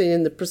that you've seen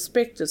in the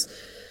prospectus,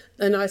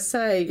 and I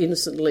say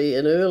innocently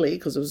and early,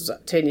 because it was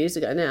 10 years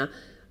ago now,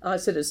 I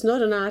said it's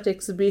not an art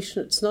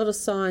exhibition, it's not a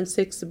science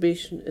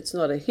exhibition, it's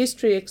not a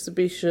history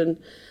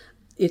exhibition,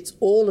 it's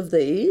all of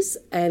these,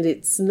 and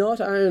it's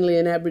not only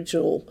an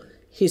Aboriginal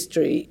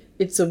history,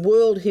 it's a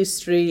world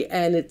history,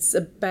 and it's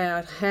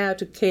about how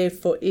to care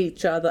for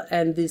each other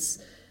and this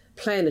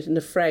planet in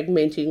a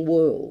fragmenting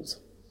world.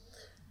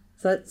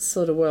 So that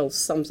sort of well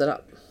sums it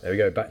up. There we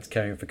go, back to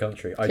caring for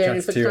country. I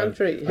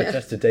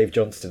chatted to Dave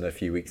Johnston a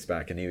few weeks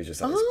back, and he was just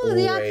like,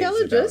 the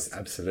archaeologist.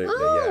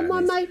 Absolutely,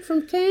 my mate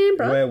from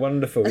Canberra. We're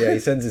wonderful. Yeah, he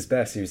sends his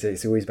best.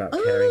 It's always about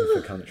caring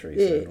for country,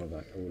 so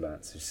all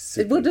that.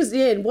 So what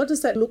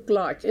does that look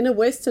like? In a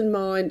Western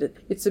mind,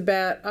 it's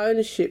about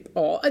ownership.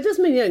 It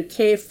doesn't mean you don't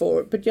care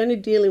for it, but you're only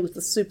dealing with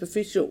the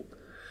superficial.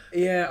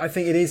 Yeah, I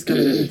think it is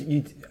kind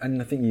of,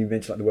 and I think you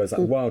mentioned like the words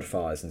like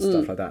wildfires and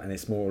stuff like that, and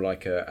it's more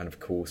like and of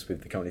course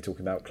with the currently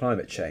talking about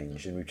climate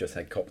change, and we've just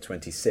had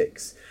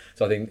COP26.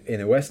 So I think in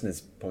a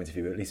Westerner's point of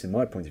view, at least in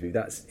my point of view,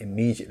 that's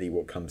immediately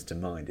what comes to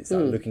mind. It's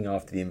like looking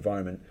after the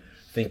environment,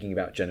 thinking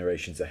about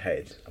generations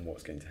ahead and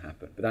what's going to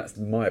happen. But that's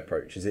my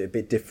approach. Is it a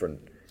bit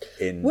different?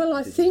 I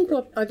don't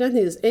think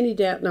there's any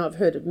doubt, now I've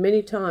heard it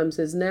many times,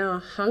 there's now a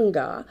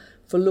hunger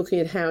for looking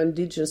at how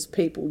Indigenous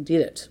people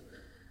did it.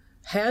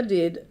 How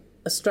did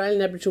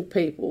Australian Aboriginal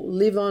people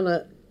live on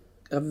a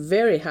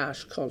very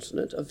harsh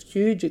continent of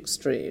huge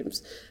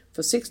extremes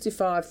for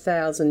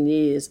 65,000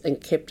 years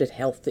and kept it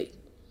healthy?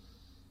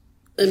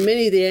 And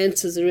many of the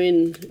answers are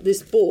in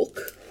this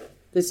book.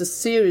 There's a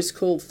series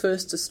called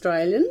First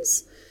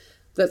Australians.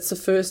 That's the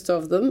first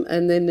of them.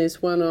 And then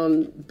there's one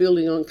on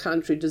building on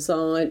country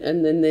design.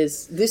 And then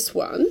there's this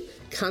one,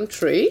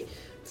 Country,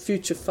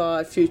 Future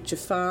Fire, Future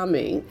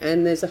Farming.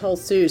 And there's a whole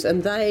series.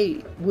 And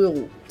they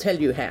will tell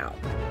you how.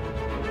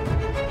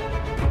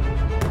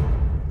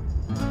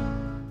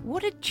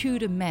 What did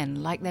Tudor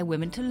men like their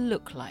women to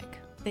look like?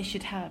 They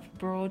should have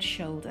broad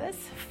shoulders,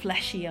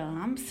 fleshy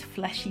arms,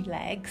 fleshy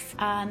legs,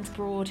 and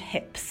broad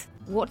hips.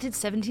 What did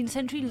 17th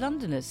century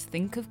Londoners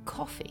think of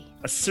coffee?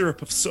 A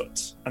syrup of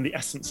soot and the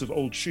essence of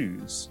old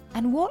shoes.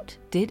 And what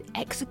did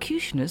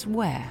executioners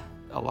wear?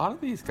 A lot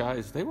of these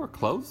guys, they were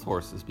clothes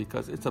horses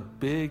because it's a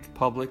big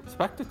public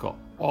spectacle.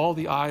 All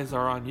the eyes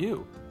are on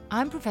you.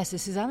 I'm Professor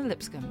Susanna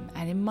Lipscomb,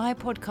 and in my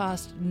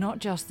podcast, Not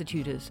Just the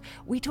Tudors,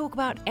 we talk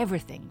about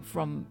everything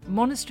from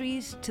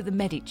monasteries to the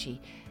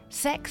Medici,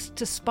 sex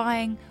to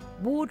spying,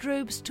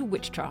 wardrobes to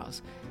witch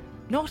trials.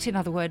 Not, in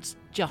other words,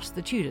 just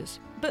the Tudors,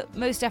 but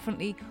most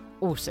definitely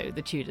also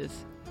the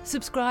Tudors.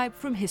 Subscribe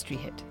from History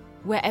Hit,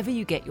 wherever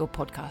you get your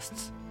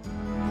podcasts.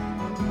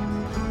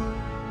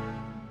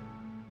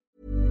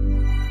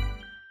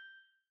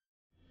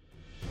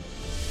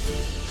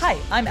 Hi,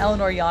 I'm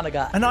Eleanor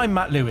Yanaga. And I'm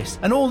Matt Lewis.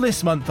 And all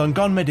this month on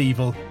Gone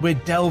Medieval, we're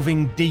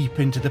delving deep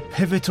into the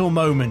pivotal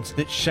moment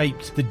that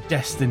shaped the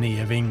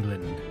destiny of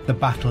England, the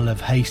Battle of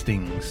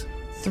Hastings.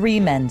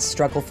 3 men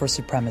struggle for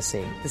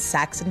supremacy. The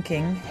Saxon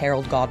king,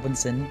 Harold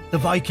Godwinson. The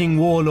Viking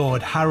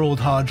warlord, Harold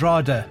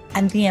Hardrada.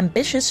 And the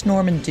ambitious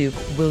Norman duke,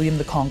 William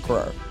the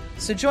Conqueror.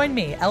 So join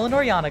me,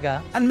 Eleanor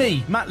Yanaga. And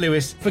me, Matt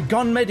Lewis, for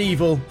Gone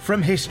Medieval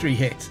from History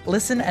Hit.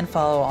 Listen and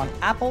follow on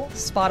Apple,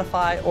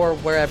 Spotify, or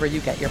wherever you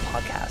get your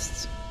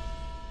podcasts.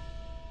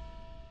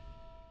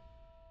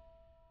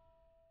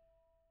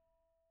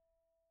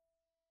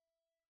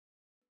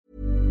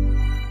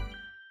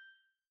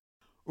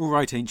 All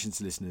right,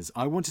 Ancients listeners,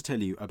 I want to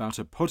tell you about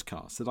a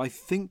podcast that I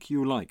think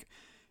you'll like.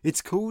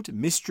 It's called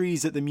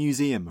Mysteries at the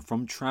Museum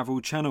from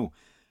Travel Channel.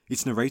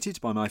 It's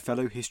narrated by my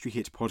fellow History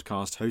Hit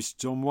podcast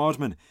host Don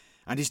Wildman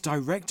and is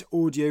direct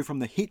audio from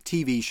the hit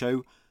TV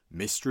show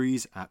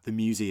Mysteries at the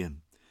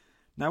Museum.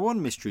 Now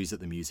on Mysteries at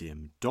the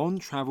Museum, Don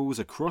travels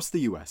across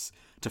the US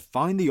to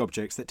find the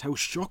objects that tell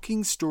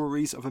shocking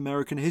stories of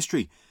American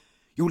history.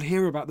 You'll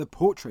hear about the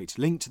portrait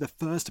linked to the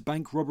first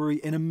bank robbery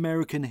in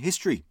American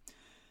history,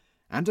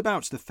 and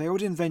about the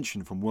failed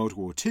invention from World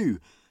War II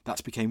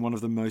that became one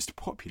of the most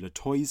popular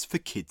toys for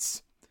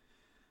kids.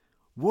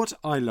 What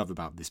I love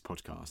about this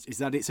podcast is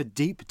that it's a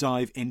deep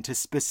dive into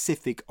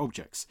specific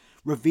objects,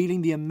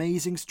 revealing the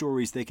amazing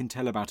stories they can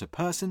tell about a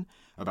person,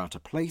 about a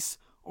place,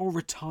 or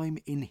a time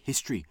in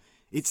history.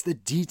 It's the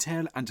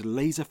detail and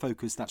laser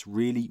focus that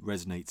really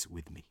resonates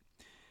with me.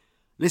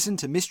 Listen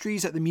to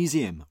Mysteries at the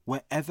Museum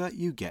wherever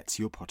you get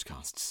your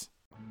podcasts.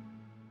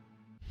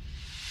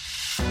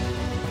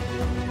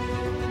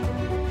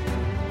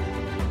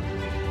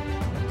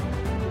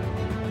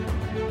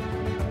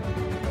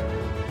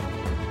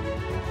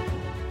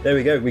 There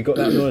we go. We got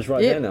that knowledge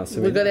right there now. So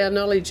we've got our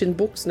knowledge in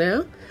books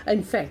now.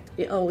 In fact,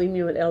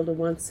 Inuit elder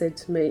once said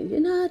to me,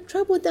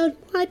 trouble with those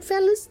white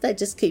fellas, they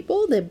just keep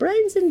all their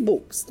brains in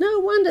books. No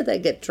wonder they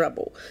get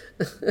trouble.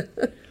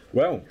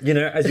 Well,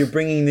 as you're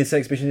bringing this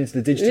exhibition into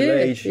the digital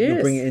age,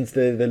 you're bringing it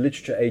into the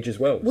literature age as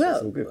well. Well,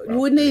 so all good.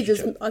 we need,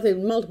 I think,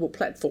 multiple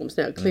platforms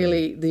now.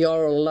 Clearly, the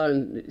oral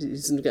alone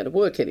isn't going to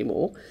work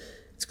anymore.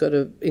 It's got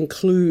to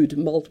include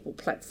multiple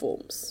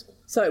platforms.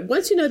 So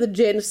once you know the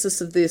genesis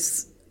of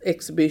this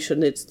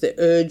exhibition, it's the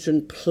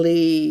urgent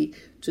plea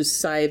to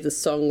save the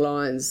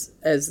songlines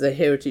as the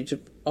heritage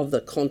of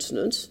the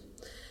continent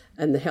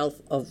and the health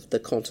of the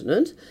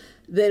continent.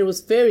 Then it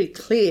was very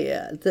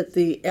clear that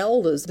the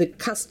elders, the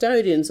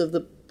custodians of the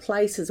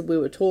places that we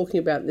were talking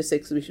about in this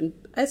exhibition,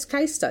 as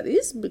case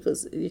studies,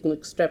 because you can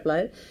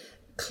extrapolate,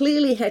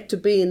 clearly had to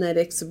be in that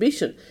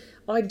exhibition.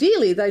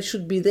 Ideally, they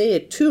should be there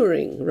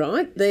touring,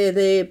 right? They're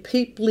there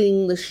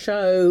peopling the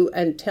show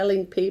and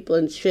telling people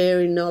and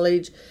sharing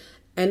knowledge,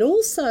 and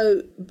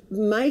also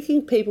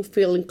making people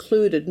feel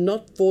included,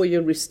 not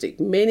voyeuristic.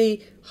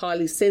 Many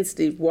highly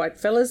sensitive white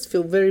fellas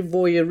feel very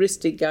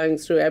voyeuristic going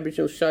through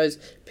Aboriginal shows,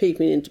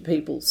 peeping into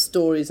people's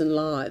stories and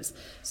lives.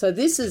 So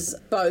this is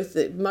both,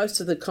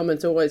 most of the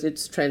comments are always,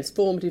 it's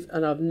transformative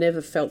and I've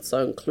never felt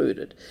so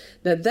included.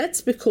 Now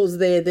that's because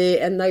they're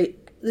there and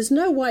there's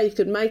no way you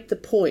could make the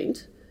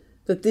point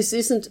that this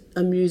isn't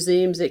a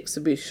museum's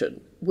exhibition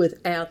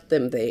without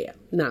them there.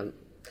 None.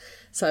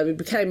 So it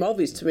became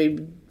obvious to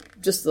me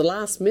just the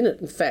last minute,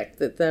 in fact,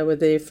 that they were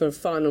there for a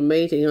final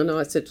meeting, and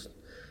I said,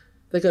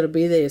 they've got to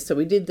be there. So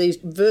we did these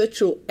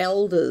virtual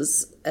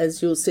elders.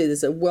 As you'll see,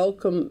 there's a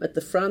welcome at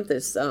the front.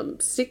 There's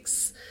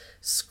 6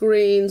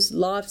 screens,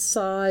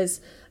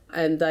 life-size,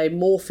 and they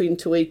morph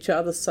into each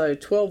other. So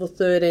 12 or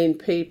 13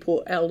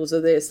 people, elders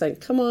are there saying,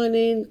 come on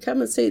in,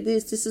 come and see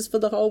this. This is for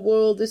the whole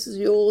world. This is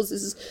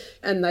yours.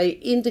 And they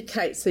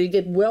indicate, so you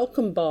get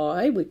welcome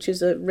by, which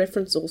is a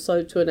reference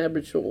also to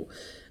an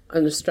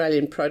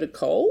Australian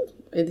protocol.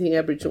 Anything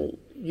Aboriginal,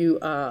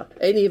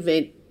 any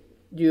event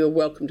you are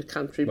welcome to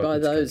country by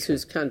those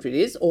whose country it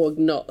is, or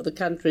not the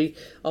country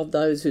of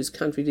those whose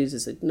country it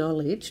is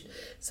acknowledged.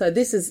 So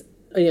this is,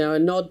 a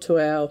nod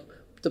to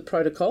the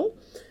protocol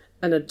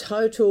and a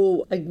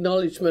total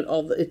acknowledgement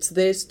of it's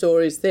their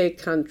stories, their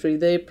country,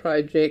 their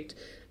project,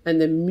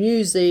 and the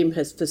museum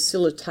has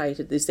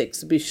facilitated this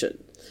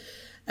exhibition.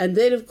 And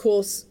then, of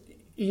course,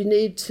 you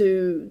need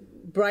to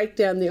break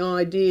down the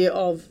idea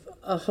of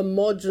a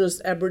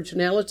homogenous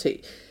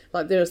Aboriginality.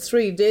 Like there are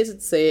 3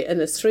 deserts there and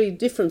there's 3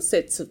 different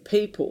sets of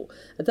people.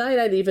 They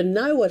don't even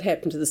know what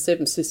happened to the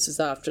 7 sisters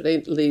after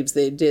it leaves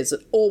their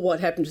desert or what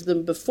happened to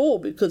them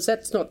before, because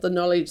that's not the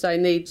knowledge they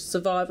need to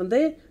survive on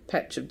their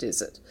patch of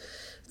desert.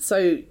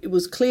 So it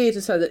was clear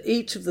to say that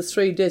each of the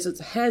 3 deserts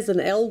has an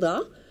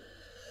elder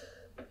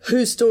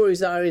whose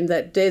stories are in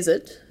that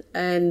desert.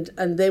 And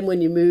then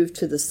when you move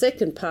to the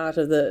second part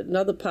of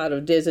another part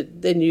of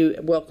desert, then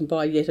you're welcomed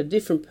by yet a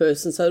different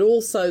person. So it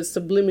also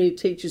subliminally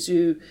teaches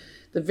you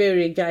the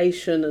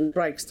variegation and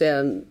breaks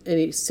down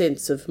any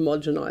sense of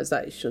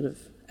homogenisation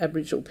of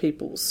Aboriginal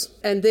peoples.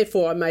 And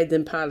therefore I made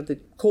them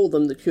call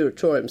them the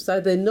curatorium. So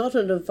they're not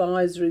an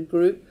advisory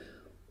group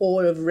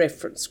or a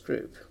reference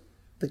group,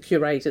 the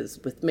curators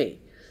with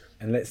me.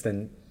 And let's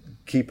then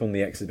keep on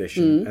the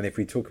exhibition. And if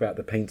we talk about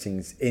the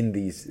paintings in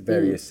these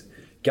various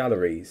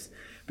galleries,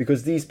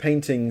 because these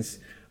paintings,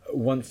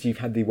 once you've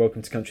had the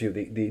welcome to country,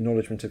 the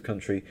acknowledgement of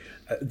country,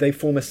 they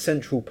form a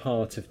central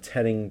part of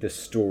telling the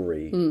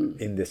story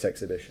in this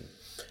exhibition.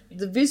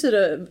 The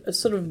visitor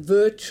sort of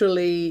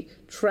virtually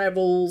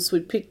travels. We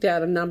picked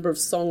out a number of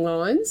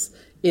songlines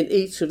in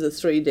each of the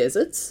 3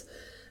 deserts.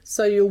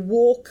 So you'll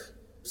walk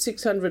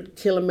 600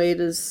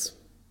 kilometres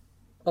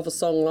of a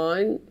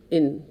songline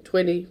in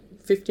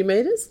 50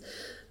 metres,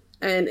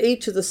 and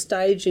each of the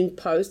staging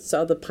posts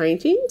are the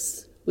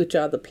paintings, which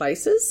are the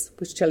places,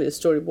 which tell you the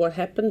story of what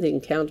happened, the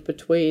encounter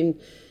between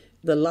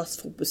the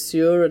lustful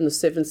pursuer and the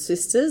 7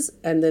 sisters,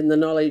 and then the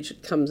knowledge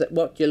that comes at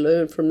what you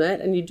learn from that.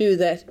 And you do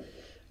that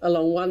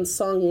along one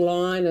song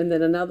line and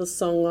then another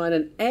song line.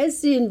 And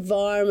as the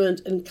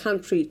environment and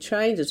country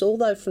changes,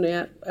 although from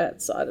the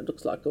outside it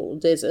looks like all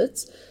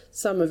deserts,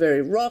 some are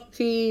very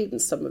rocky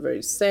and some are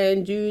very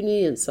sand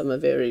duney and some are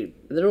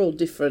they're all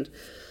different.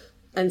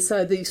 And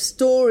so these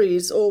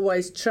stories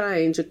always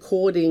change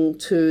according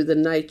to the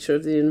nature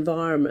of the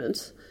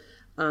environment.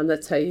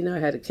 That's how you know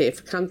how to care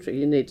for country.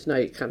 You need to know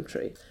your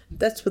country.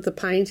 That's with the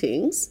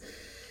paintings.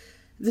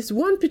 There's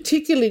one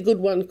particularly good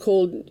one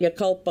called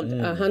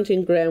Yakalpa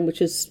Hunting Ground, which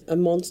is a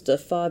monster,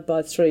 5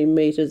 by 3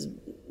 metres,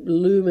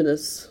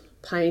 luminous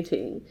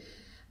painting.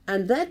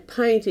 And that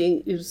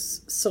painting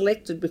is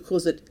selected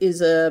because it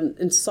is an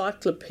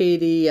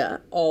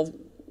encyclopedia of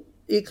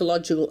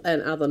ecological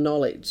and other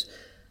knowledge.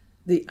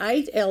 The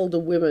 8 elder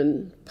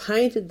women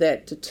painted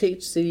that to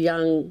teach the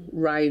young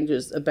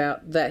rangers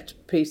about that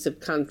piece of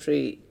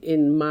country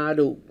in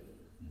Mardu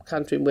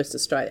country in Western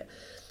Australia.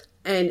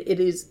 And it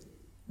is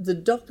the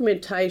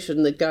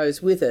documentation that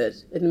goes with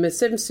it. And the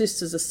 7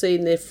 sisters are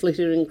seen there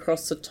flittering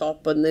across the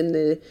top and then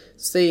they're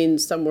seen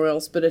somewhere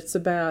else. But it's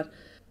about,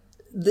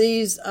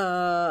 these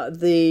are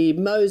the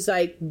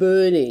mosaic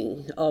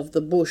burning of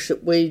the bush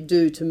that we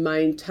do to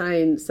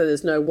maintain so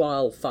there's no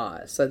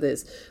wildfire. So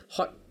there's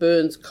hot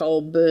burns,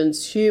 cold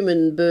burns,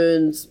 human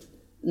burns,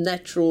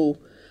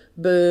 natural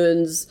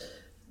burns.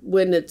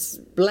 When it's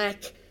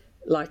black,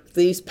 like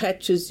these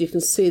patches, you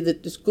can see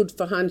that it's good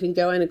for hunting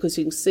going because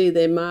you can see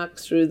their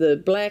marks through the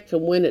black.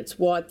 And when it's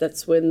white,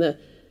 that's when the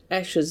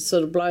ashes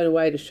sort of blown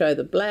away to show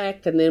the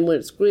black, and then when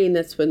it's green,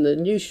 that's when the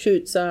new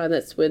shoots are, and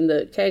that's when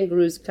the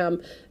kangaroos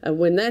come. And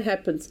when that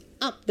happens,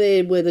 up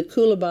there where the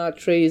coolabah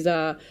trees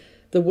are,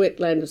 the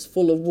wetland is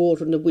full of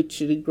water and the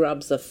witchetty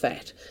grubs are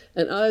fat.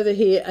 And over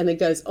here, and it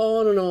goes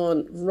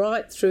on,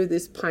 right through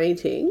this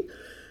painting,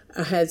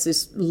 has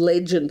this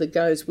legend that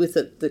goes with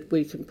it that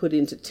we can put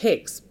into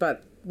text.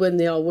 But when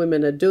the old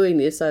women are doing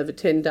this over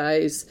 10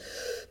 days,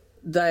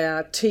 they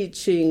are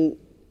teaching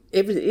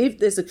everything. If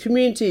there's a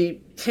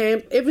community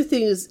camp,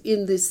 everything is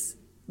in this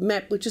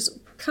map, which is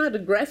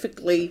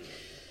cartographically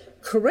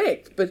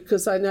correct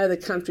because I know the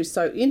country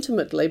so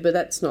intimately, but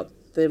that's not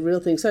the real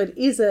thing. So it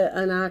is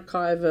an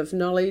archive of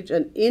knowledge,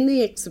 and in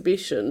the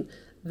exhibition,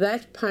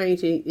 that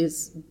painting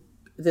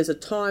there's a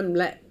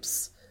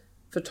time-lapse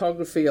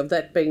photography of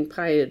that being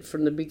painted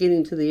from the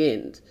beginning to the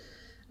end.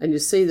 And you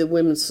see the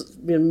women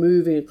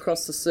moving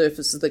across the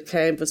surface of the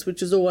canvas,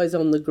 which is always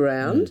on the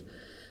ground.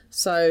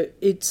 So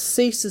it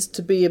ceases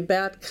to be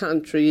about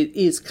country, it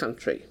is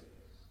country.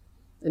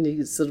 And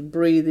you sort of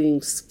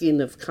breathing skin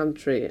of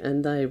country,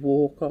 and they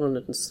walk on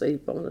it and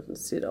sleep on it and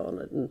sit on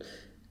it,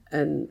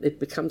 and it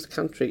becomes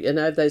country. And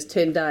over those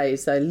 10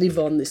 days, they live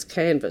on this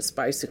canvas,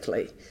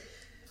 basically.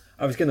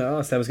 I was going to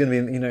ask,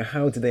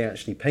 how do they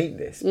actually paint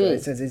this? But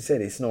it said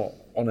it's not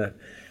on a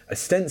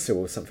stencil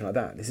or something like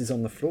that. This is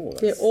on the floor.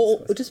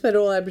 Just about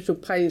all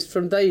Aboriginal paintings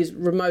from these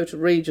remote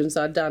regions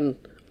are done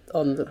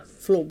on the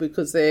floor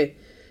because they're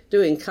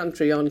doing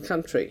country on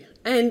country.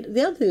 And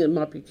the other thing that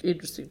might be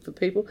interesting for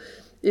people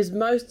is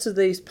most of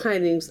these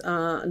paintings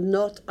are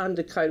not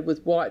undercoated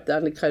with white, they're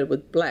undercoated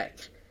with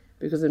black.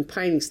 because when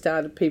painting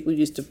started, people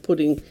used to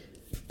putting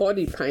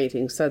body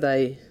painting, so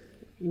they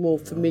more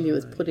familiar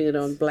with putting it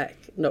on black,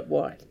 not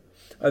white.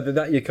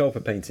 That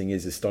Yakalpa painting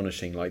is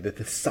astonishing, like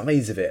the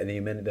size of it and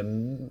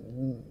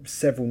the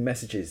several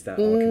messages that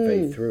are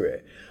conveyed through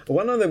it.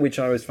 One other which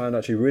I found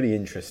actually really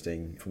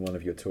interesting from one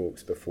of your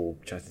talks before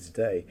chatting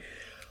today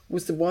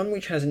was the one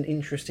which has an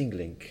interesting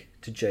link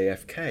to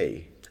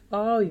JFK.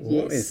 Oh, yes.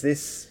 What is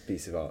this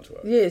piece of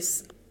artwork?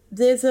 Yes.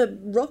 There's a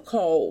rock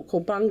hole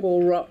called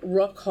Bungle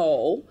Rock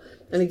Hole,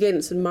 and again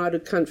it's in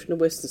Maidu country in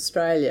Western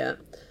Australia.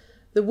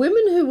 The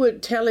women who were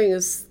telling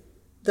us,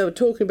 they were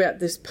talking about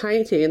this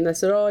painting, and they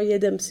said, oh yeah,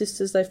 them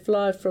sisters, they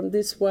fly from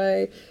this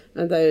way,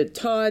 and they're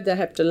tired, they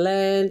have to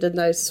land, and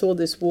they saw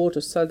this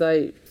water, so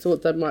they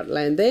thought they might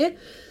land there.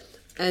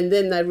 And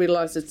then they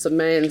realised it's a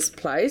man's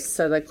place,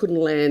 so they couldn't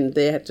land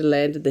there, had to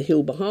land at the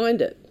hill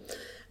behind it.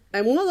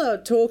 And while they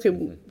were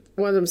talking,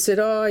 one of them said,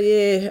 oh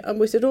yeah, and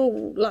we said,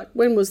 oh, like,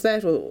 when was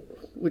that? Or,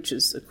 which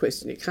is a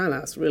question you can't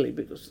ask really,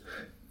 because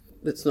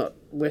it's not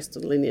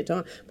Western linear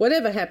time.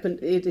 Whatever happened,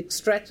 it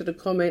extracted a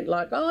comment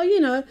like, oh, you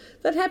know,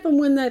 that happened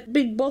when that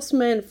big boss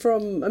man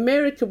from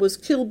America was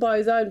killed by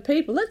his own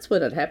people. That's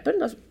when it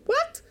happened. I said,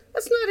 what?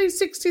 That's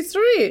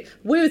 1963.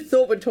 We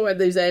thought we're talking about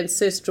these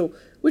ancestral,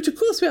 which of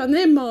course in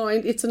their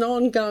mind, it's an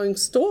ongoing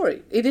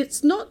story.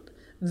 It's not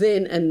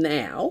then and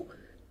now.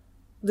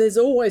 There's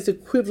always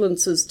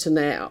equivalences to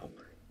now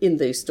in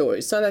these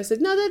stories. So they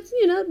said, no, that,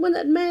 you know, when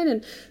that man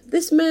and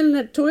this man in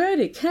that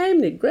Toyota came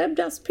and he grabbed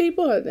us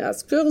people and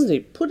us girls and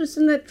he put us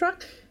in that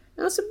truck.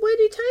 And I said, where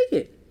did he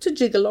take it? To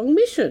Jigalong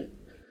Mission.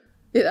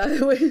 You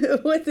know,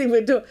 one thing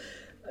we're doing.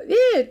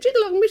 Yeah,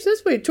 Jigalong Mission,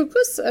 that's where he took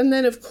us. And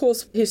then, of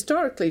course,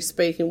 historically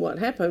speaking, what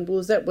happened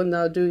was that when they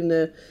were doing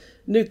the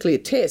nuclear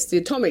tests, the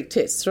atomic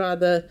tests,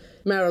 rather,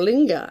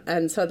 Maralinga,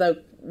 and so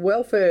the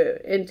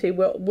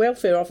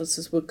welfare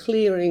officers were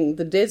clearing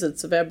the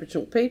deserts of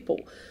Aboriginal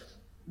people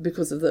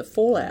because of the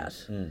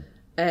fallout,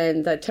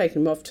 and they'd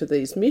taken them off to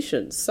these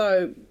missions.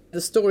 So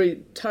the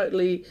story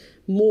totally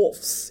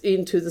morphs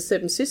into the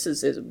Seven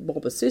Sisters. There's a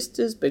mob of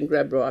sisters, been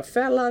grabbed by a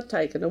fella,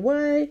 taken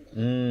away.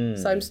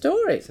 Same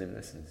story. Same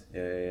lessons.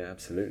 Yeah,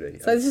 absolutely.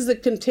 So this is the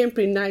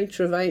contemporary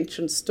nature of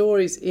ancient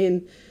stories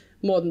in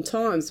modern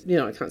times. You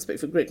know, I can't speak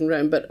for Greek and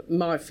Rome, but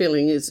my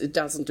feeling is it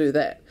doesn't do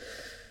that.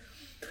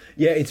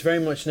 Yeah, it's very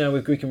much now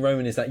with Greek and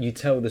Roman is that you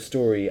tell the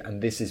story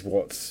and this is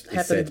what's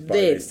said by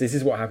this. This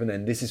is what happened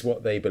then, this is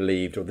what they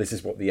believed, or this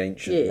is what the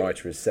ancient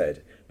writer has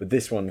said. But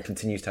this one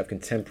continues to have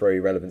contemporary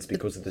relevance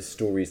because of the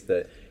stories,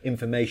 the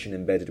information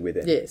embedded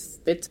within. Yes,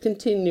 it's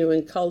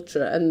continuing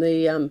culture, and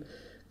the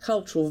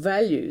cultural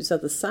values are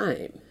the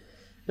same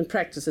and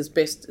practiced as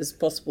best as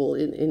possible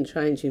in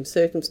changing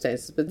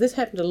circumstances. But this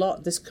happened a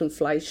lot, this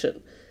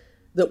conflation,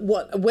 that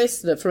what a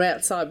Westerner from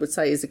outside would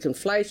say is a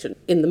conflation.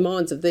 In the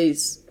minds of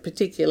these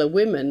particular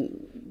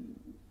women,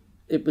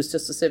 it was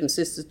just the Seven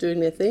Sisters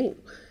doing their thing.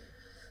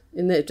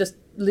 And they're just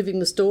living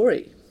the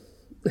story,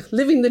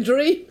 living the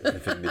dream.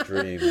 Living the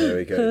dream, there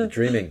we go, the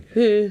dreaming.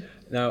 Yeah.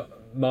 Now,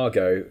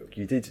 Margot,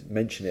 you did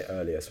mention it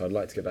earlier, so I'd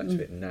like to go back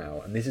to it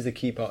now. And this is a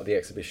key part of the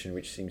exhibition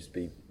which seems to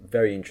be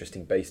very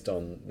interesting based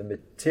on the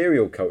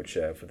material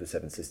culture for the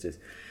Seven Sisters.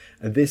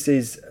 And this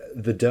is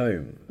the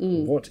dome.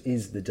 What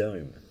is the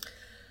dome?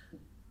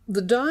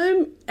 The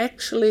dome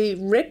actually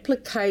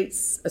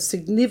replicates a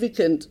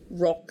significant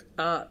rock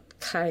art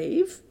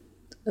cave,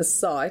 a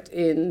site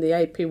in the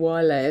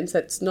APY lands.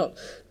 That's not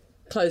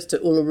close to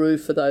Uluru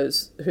for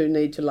those who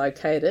need to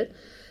locate it.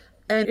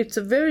 And it's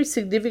a very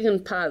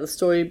significant part of the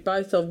story,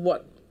 both of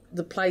what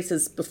the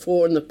places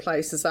before and the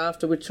places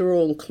after, which are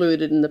all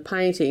included in the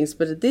paintings.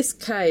 But at this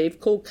cave,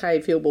 called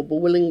Cave Hill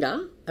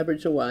Willinga,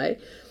 Aboriginal way,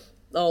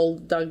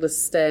 old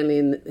Douglas Stanley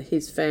and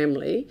his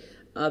family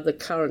are the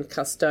current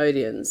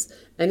custodians.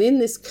 And in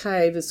this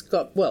cave it's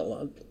got,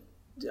 well,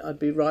 I'd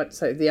be right to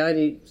say the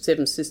only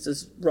Seven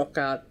Sisters rock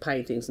art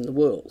paintings in the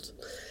world.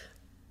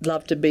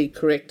 Love to be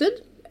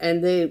corrected.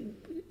 And they're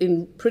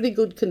in pretty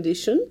good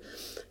condition.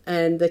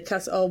 And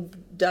old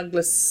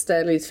Douglas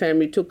Stanley's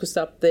family took us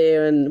up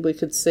there and we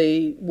could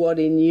see what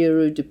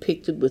Inyuru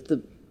depicted with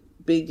the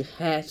big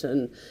hat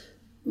and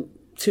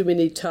too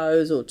many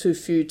toes or too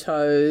few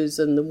toes,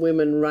 and the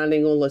women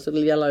running, all those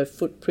little yellow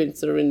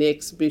footprints that are in the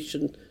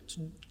exhibition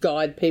to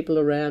guide people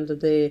around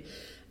there.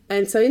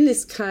 And so in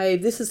this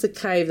cave, this is the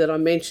cave that I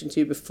mentioned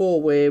to you before,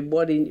 where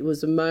it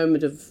was a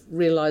moment of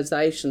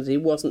realisation that he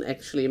wasn't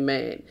actually a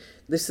man.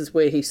 This is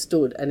where he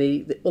stood,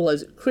 and all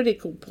those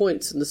critical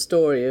points in the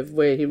story of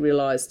where he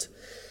realised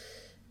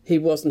he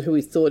wasn't who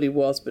he thought he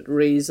was, but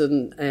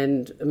reason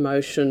and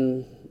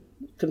emotion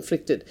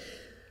conflicted.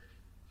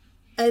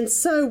 And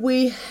so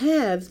we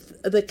have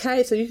the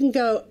cave, so you can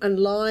go and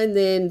lie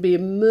there and be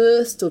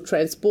immersed or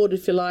transported,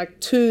 if you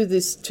like, to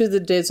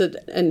the desert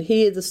and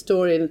hear the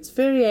story. And it's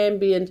very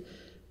ambient.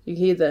 You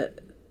hear the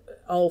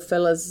old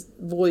fella's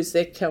voice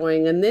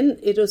echoing. And then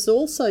it is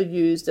also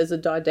used as a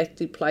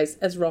didactic place,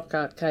 as rock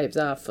art caves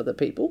are for the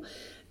people.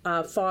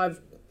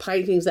 5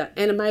 paintings are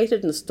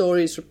animated and the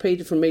story is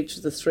repeated from each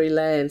of the 3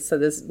 lands. So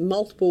there's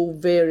multiple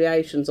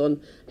variations on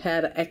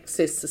how to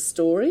access the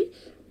story.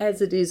 as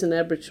it is in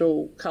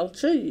Aboriginal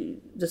culture,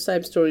 the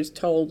same story is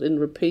told in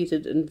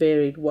repeated and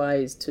varied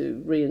ways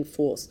to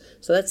reinforce.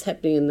 So that's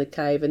happening in the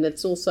cave, and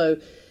it's also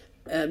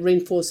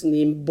reinforcing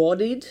the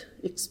embodied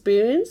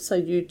experience. So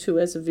you too,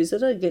 as a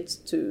visitor, gets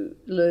to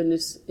learn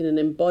this in an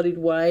embodied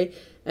way,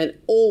 and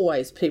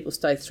always people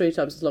stay 3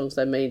 times as long as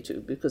they mean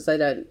to, because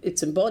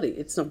it's embodied,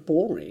 it's not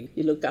boring.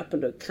 You look up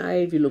into a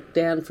cave, you look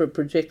down for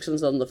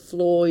projections on the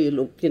floor, you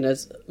look,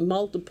 there's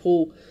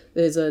multiple.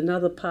 There's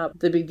another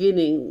part, the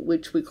beginning,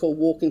 which we call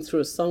walking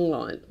through a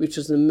songline, which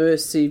is an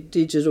immersive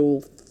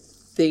digital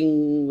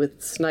thing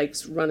with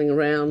snakes running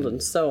around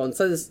and so on.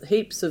 So there's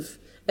heaps of,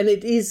 and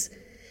it is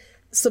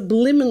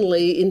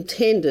subliminally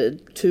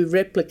intended to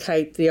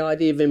replicate the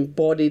idea of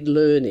embodied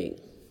learning.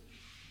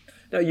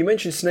 Now, you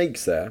mentioned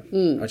snakes there.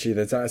 Actually,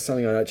 that's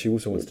something I actually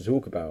also wanted to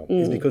talk about,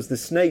 is because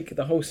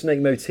the whole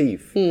snake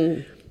motif,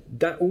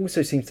 that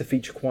also seems to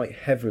feature quite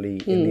heavily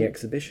in the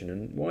exhibition.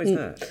 And why is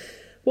that?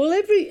 Well,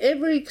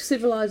 every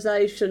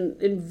civilization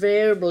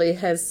invariably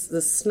has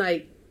the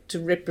snake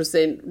to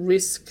represent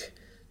risk,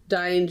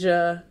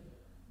 danger,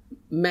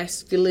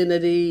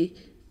 masculinity,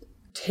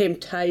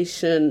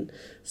 temptation.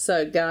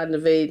 So Garden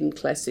of Eden,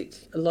 classic.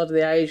 A lot of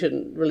the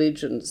Asian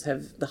religions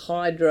have the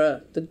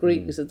hydra. The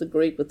Greek is the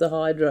Greek with the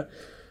hydra,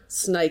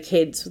 snake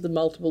heads with the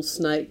multiple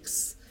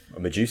snakes.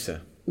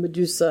 Medusa.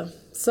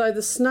 So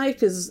the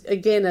snake is,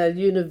 again, a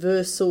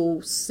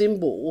universal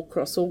symbol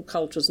across all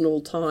cultures and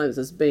all times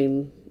as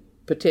being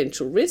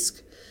potential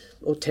risk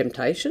or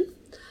temptation.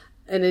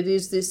 And it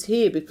is this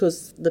here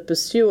because the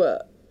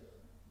pursuer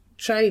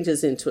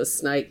changes into a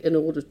snake in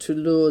order to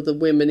lure the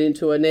women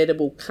into an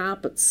edible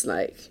carpet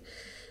snake.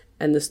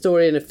 And the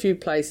story in a few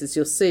places,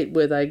 you'll see it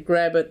where they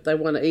grab it, they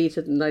want to eat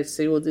it, and they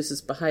see, well, this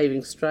is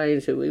behaving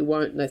strangely, we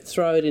won't, and they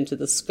throw it into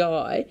the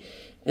sky.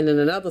 And in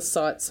another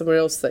site somewhere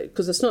else,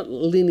 because it's not a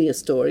linear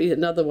story,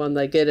 another one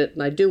they get it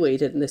and they do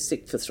eat it and they're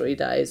sick for 3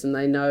 days, and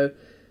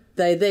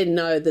they then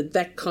know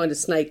that kind of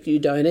snake you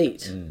don't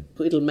eat.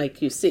 It'll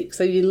make you sick.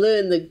 So you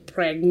learn the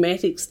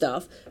pragmatic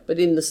stuff, but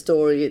in the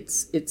story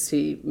it's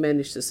he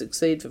managed to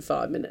succeed for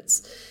 5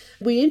 minutes.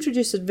 We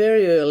introduced it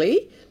very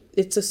early.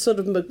 It's a sort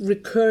of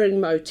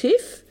recurring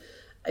motif.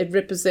 It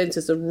represents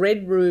as a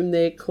red room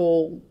there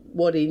called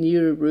Wadi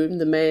Nuru room,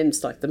 the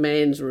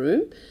man's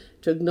room,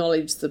 to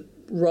acknowledge the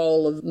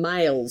role of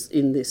males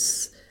in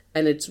this.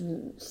 And it's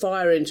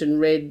fire engine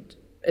red,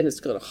 and it's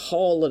got a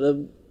whole lot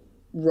of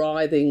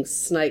writhing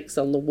snakes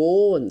on the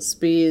wall and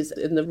spears,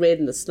 and the red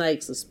and the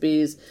snakes and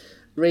spears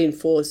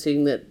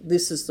reinforcing that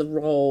this is the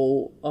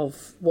role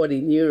of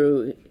Wadi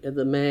Nuru,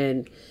 the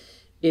man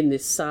in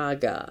this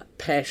saga,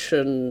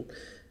 passion,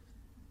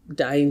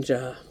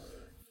 danger,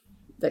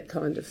 that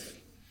kind of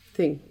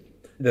thing.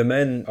 The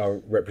men are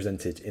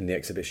represented in the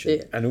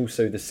exhibition, and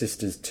also the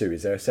sisters too.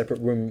 Is there a separate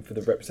room for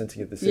the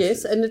representing of the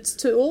sisters? Yes, and it's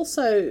to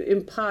also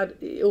impart,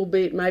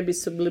 albeit maybe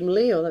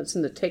subliminally, or that's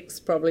in the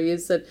text probably,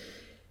 is that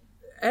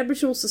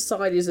Aboriginal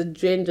society is a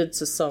gendered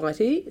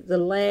society. The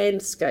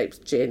landscape's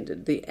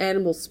gendered, the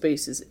animal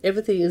species,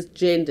 everything is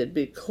gendered,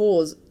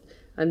 because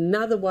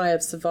another way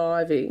of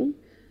surviving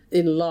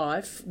in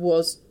life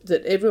was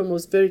that everyone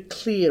was very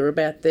clear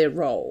about their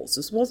roles.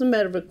 This wasn't a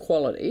matter of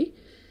equality,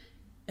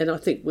 and I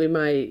think we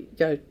may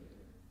go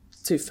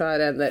too far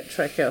down that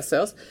track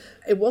ourselves.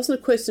 It wasn't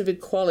a question of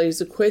equality, it was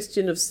a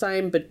question of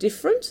same but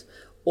different,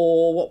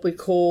 or what we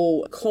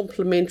call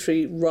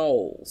complementary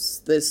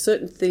roles. There's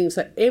certain things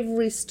that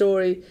every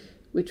story,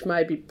 which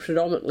may be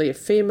predominantly a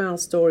female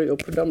story or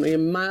predominantly a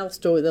male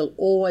story, there'll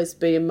always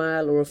be a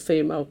male or a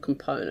female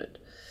component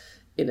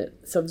in it.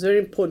 So it's very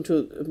important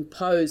to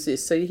impose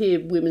this. So you hear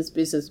women's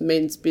business,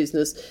 men's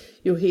business,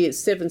 you'll hear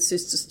Seven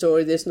Sisters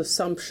story, there's an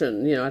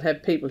assumption. I'd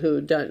have people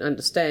who don't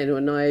understand, who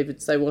are naive,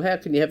 would say, well, how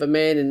can you have a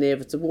man in there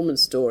if it's a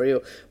woman's story?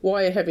 Or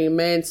why are you having a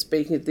man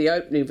speaking at the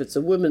opening if it's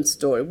a woman's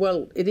story?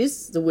 Well, it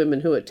is the women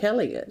who are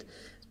telling it.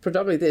 It's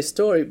predominantly their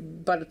story,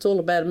 but it's all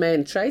about a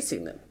man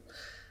chasing them.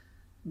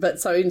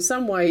 But so in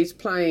some way he's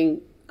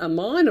playing a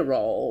minor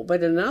role,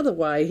 but in another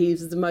way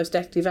he's the most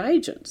active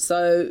agent.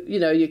 So,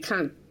 you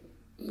can't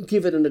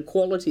give it an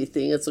equality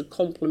thing. It's a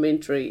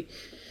complementary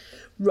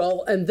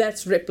role, and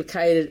that's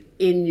replicated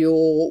in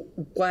your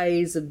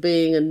ways of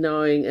being and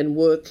knowing and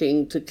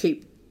working to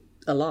keep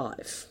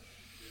alive.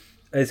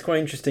 It's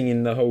quite interesting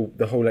in the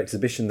whole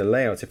exhibition, the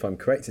layout, if I'm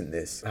correct in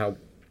this, how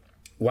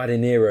Wadi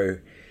Nero,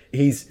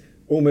 he's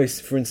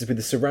almost, for instance, with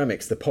the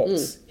ceramics, the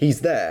pots,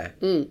 he's there.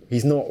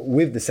 He's not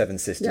with the Seven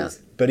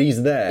Sisters, but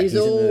he's there. He's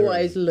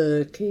always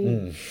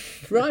lurking.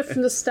 Right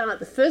from the start,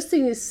 the first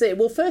thing you see,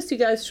 first he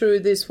goes through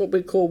this, what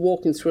we call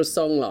walking through a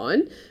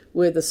songline,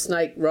 where the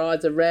snake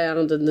rides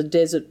around in the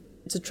desert.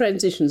 It's a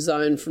transition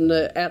zone from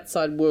the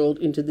outside world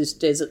into this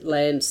desert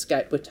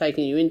landscape we're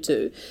taking you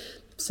into.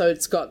 So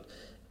it's got,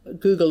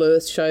 Google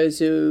Earth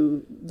shows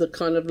you the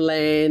kind of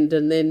land,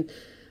 and then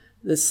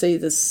you see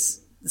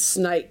this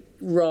snake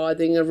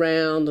writhing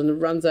around, and it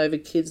runs over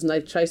kids and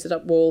they chase it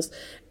up walls,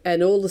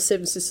 and all the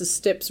Seven Sisters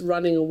steps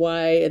running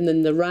away, and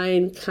then the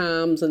rain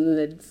comes and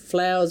then the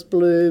flowers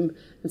bloom,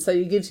 and so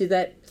it gives you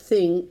that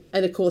thing.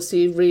 And of course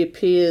he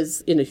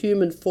reappears in a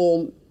human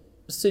form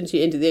as soon as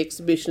you enter the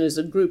exhibition, is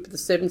a group of the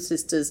Seven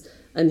Sisters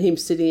and him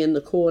sitting in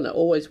the corner,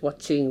 always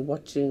watching.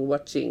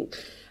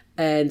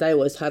 And they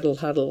always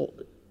huddle.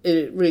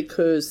 It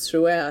recurs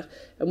throughout.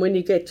 And when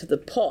you get to the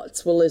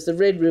pots, well, there's the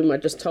red room I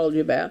just told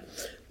you about.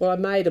 Well, I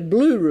made a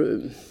blue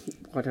room.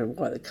 I don't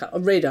know why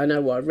red, I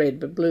know why red,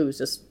 but blue was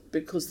just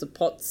because the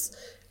pots,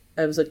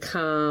 it was a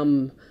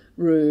calm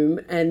room.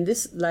 And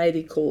this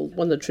lady called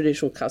one of the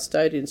traditional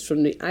custodians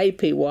from the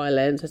APY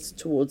land, that's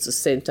towards the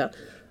centre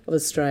of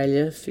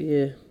Australia for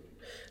your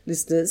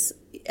listeners,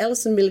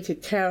 Alison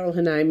Milliker Carroll,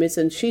 her name is,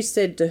 and she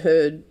said to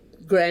her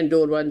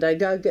granddaughter one day,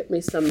 go get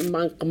me some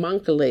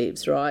monka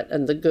leaves, right?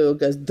 And the girl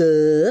goes,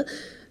 duh,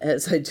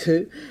 as they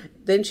do.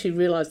 Then she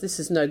realised this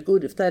is no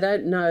good. If they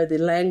don't know the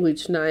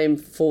language name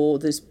for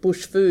this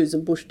bush foos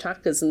and bush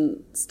tuckers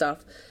and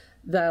stuff,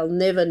 they'll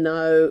never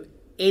know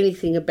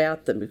anything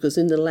about them, because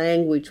in the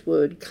language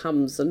word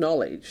comes the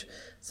knowledge.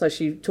 So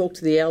she talked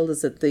to the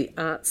elders at the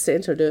Art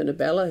Centre at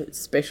Ernabella, who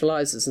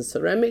specialises in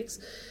ceramics.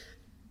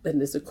 And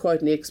there's a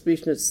quote in the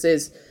exhibition that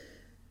says,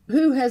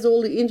 who has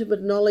all the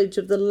intimate knowledge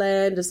of the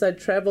land as they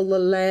travel the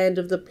land,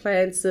 of the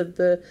plants, of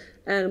the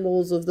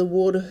animals, of the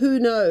water? Who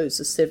knows?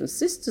 The Seven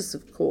Sisters,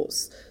 of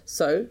course.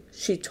 So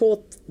she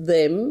taught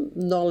them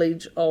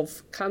knowledge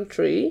of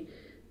country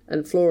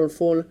and flora and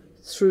fauna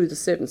through the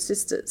Seven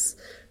Sisters.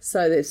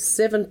 So there's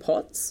 7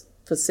 pots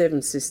for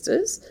 7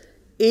 sisters.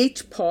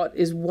 Each pot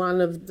is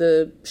one of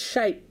the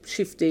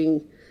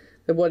shape-shifting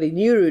that Wadi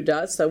Nuru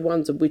does. So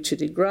one's a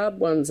witchetty grub,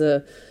 one's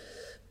a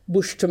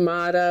bush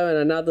tomato, and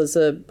another's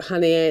a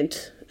honey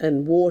ant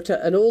and water,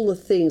 and all the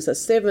things are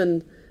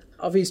 7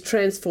 of his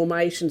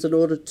transformations in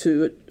order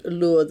to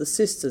lure the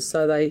sisters.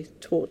 So they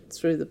taught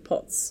through the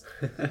pots,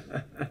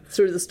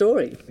 through the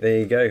story. There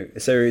you go.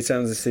 So it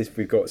sounds as if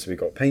we've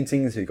got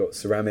paintings, we've got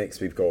ceramics,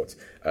 we've got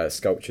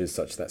sculptures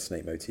such as that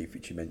snake motif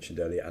which you mentioned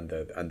earlier,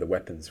 and the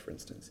weapons, for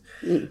instance.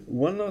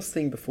 One last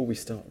thing before we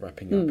start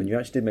wrapping up, and you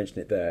actually did mention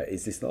it there,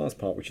 is this last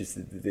part, which is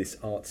this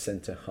art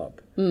centre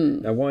hub.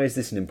 Now, why is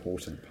this an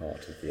important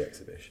part of the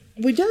exhibition?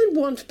 We don't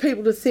want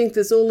people to think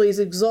there's all these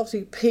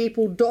exotic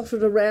people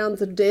dotted around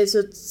the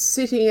desert,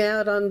 sitting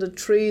out under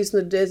trees in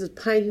the desert,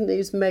 painting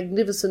these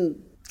magnificent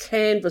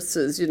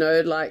canvases,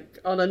 like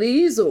on an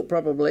easel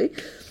probably,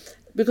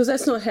 because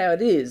that's not how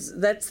it is.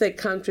 That's their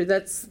country,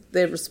 that's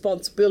their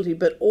responsibility.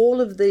 But all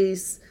of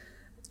these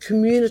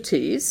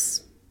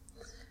communities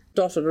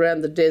dotted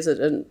around the desert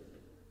and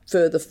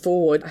further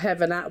forward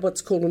have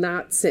what's called an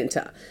art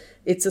centre.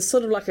 It's a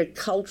sort of like a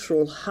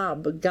cultural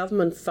hub,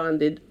 government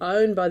funded,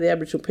 owned by the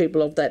Aboriginal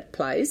people of that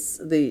place.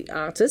 The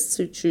artists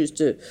who choose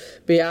to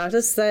be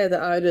artists, they are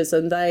the owners,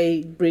 and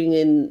they bring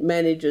in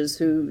managers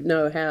who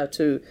know how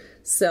to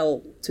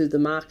sell to the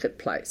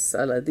marketplace,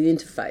 so the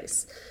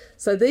interface.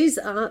 So these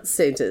art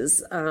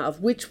centres,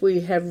 of which we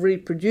have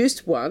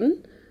reproduced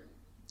one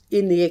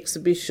in the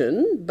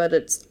exhibition, but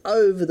it's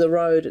over the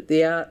road at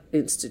the Art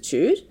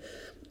Institute,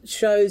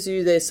 shows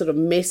you they're sort of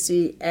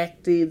messy,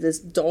 active, there's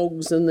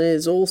dogs and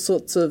there's all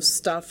sorts of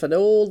stuff, and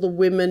all the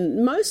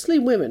women, mostly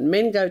women,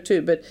 men go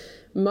too, but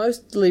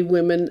mostly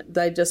women,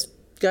 they just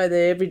go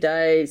there every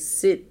day,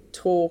 sit,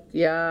 talk,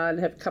 yarn,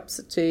 have cups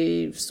of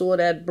tea,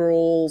 sort out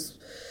brawls,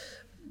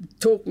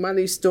 talk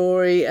money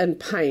story and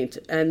paint.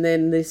 And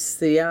then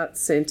the Art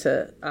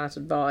Centre art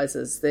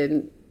advisors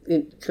then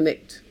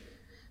connect.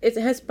 It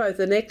has both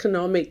an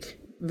economic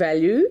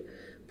value,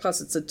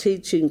 plus it's a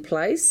teaching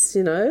place,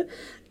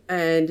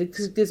 and it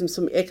gives them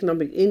some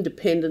economic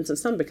independence, and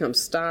some become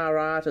star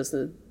artists,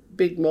 and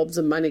big mobs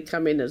of money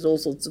come in. There's all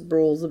sorts of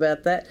brawls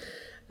about that.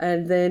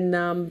 And then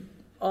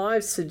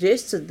I've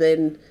suggested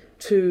then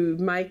to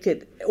make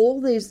it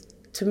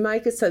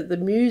so that the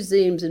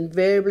museums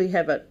invariably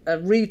have a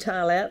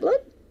retail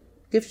outlet,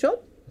 gift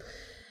shop.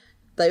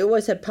 They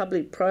always have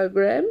public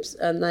programs,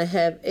 and they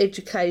have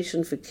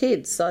education for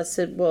kids. So I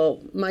said,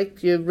 well,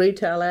 make your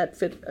retail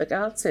outfit an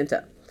art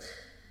centre.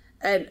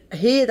 And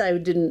here they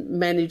didn't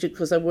manage it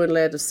because they weren't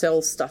allowed to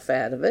sell stuff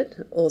out of it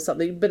or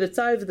something. But it's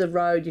over the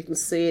road, you can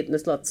see it, and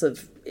there's lots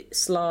of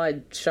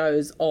slide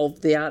shows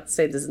of the art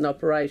centres in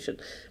operation.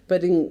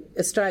 But in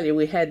Australia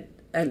we had,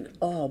 and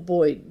oh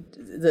boy,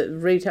 the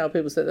retail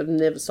people said they've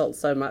never sold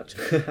so much.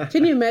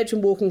 Can you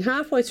imagine walking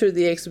halfway through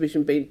the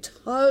exhibition, being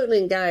totally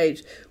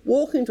engaged,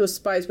 walking to a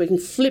space where you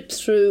can flip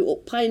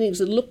through paintings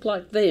that look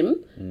like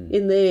them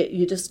in there,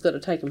 you just got to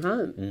take them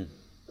home.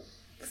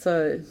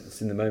 So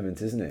it's in the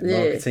moment, isn't it?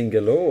 Yeah. Marketing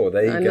galore.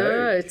 There you go. I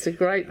know, it's a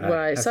great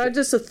way. So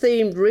just a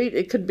themed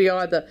it could be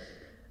either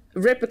a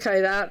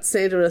replicate art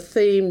centre, a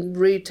themed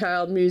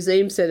retail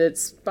museum centre.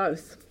 It's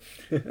both.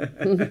 I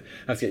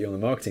have to get you on the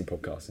marketing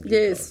podcast.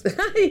 Yes.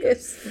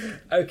 Yes.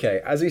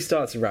 Okay, as we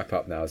start to wrap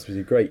up now, this was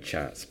a great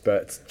chat,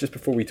 but just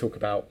before we talk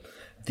about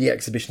the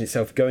exhibition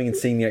itself, going and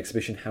seeing the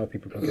exhibition, how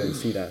people can go and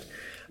see that.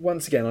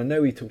 Once again, I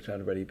know we talked about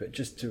it already, but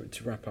just to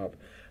wrap up,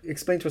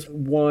 explain to us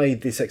why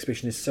this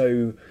exhibition is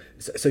so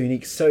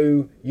unique,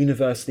 so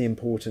universally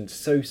important,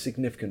 so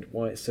significant,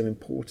 why it's so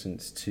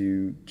important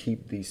to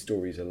keep these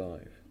stories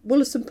alive. Well,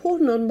 it's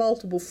important on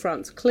multiple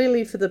fronts.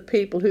 Clearly for the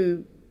people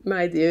who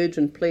made the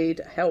urgent plea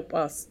to help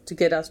us, to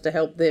get us to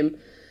help them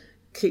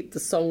keep the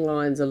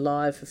songlines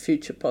alive for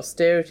future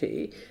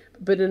posterity.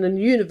 But in a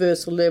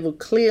universal level,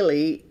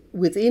 clearly,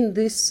 within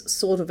this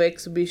sort of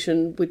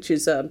exhibition, which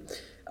is a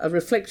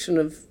reflection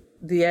of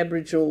the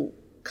Aboriginal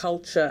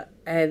culture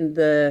and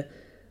the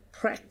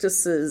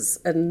practices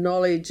and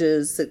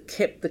knowledges that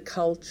kept the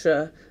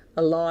culture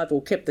alive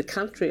or kept the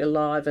country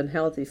alive and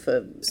healthy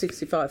for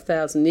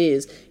 65,000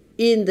 years,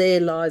 in there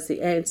lies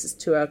the answers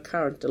to our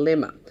current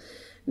dilemma.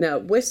 Now,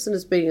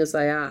 Westerners being as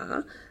they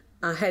are,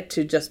 had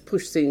to just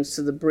push things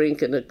to the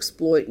brink and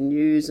exploit and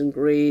use and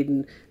greed,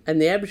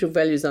 and the Aboriginal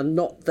values are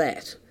not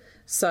that.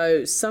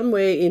 So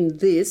somewhere in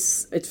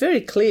this, it's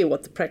very clear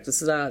what the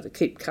practices are to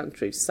keep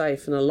country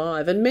safe and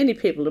alive, and many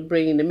people are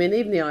bringing them in,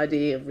 even the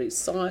idea of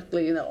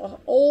recycling,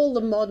 all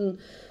the modern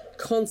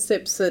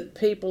concepts that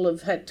people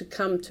have had to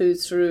come to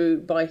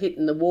through by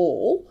hitting the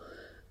wall.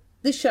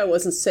 This show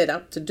wasn't set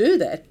up to do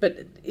that,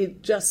 but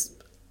it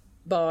just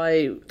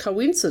by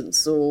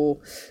coincidence, or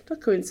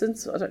not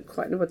coincidence, I don't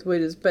quite know what the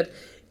word is, but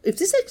if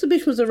this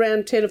exhibition was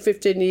around 10 or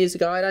 15 years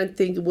ago, I don't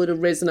think it would have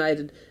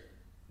resonated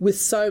with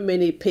so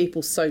many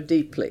people so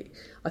deeply.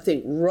 I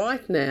think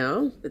right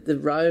now, at the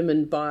Rome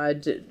and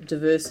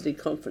Biodiversity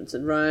Conference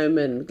in Rome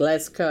and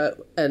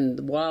Glasgow and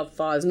the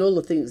wildfires and all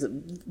the things,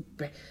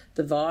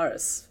 the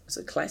virus was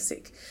a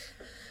classic.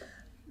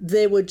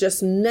 There were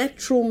just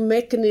natural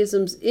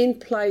mechanisms in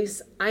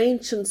place,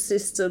 ancient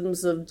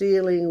systems of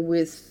dealing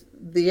with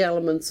the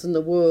elements in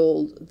the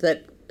world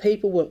that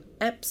people will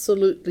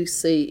absolutely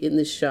see in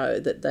this show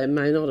that they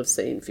may not have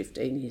seen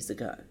 15 years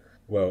ago.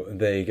 Well,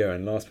 there you go.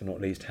 And last but not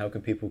least, how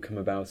can people come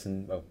about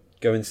and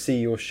go and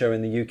see your show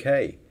in the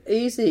UK?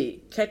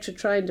 Easy. Catch a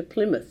train to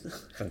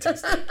Plymouth.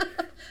 Fantastic.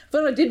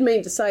 But I did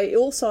mean to say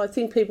also I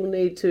think people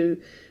need to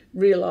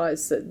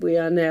realise that we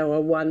are now a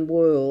one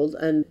world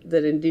and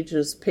that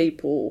Indigenous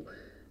people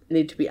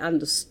need to be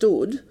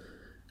understood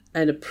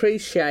and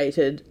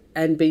appreciated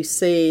and be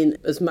seen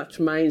as much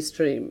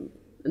mainstream,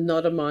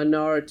 not a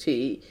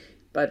minority,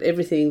 but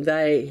everything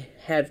they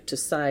have to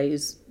say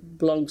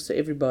belongs to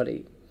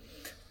everybody.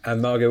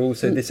 And Margot,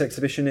 also this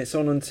exhibition, it's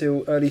on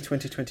until early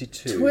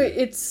 2022.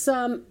 It's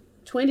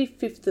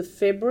 25th of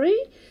February,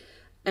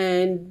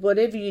 and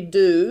whatever you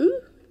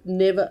do,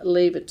 never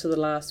leave it to the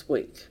last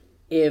week,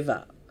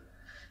 ever.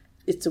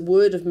 It's a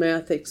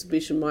word-of-mouth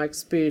exhibition. My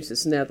experience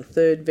is now the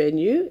third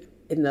venue.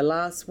 In the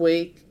last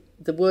week,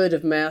 the word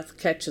of mouth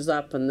catches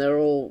up and they're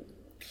all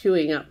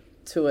queuing up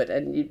to it,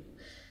 and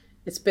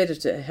it's better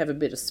to have a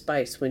bit of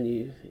space when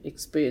you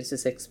experience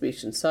this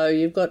exhibition. So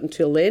you've got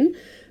until then,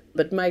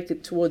 but make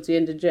it towards the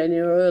end of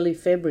January or early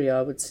February,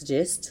 I would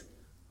suggest.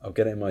 I'll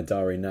get it in my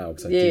diary now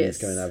because I do need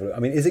to go and have a look. I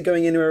mean, is it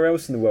going anywhere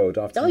else in the world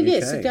after the UK?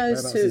 Yes, it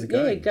goes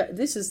to...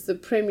 this is the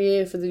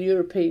premiere for the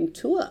European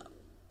tour.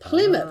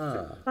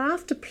 Plymouth.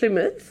 After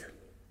Plymouth,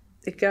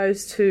 it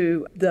goes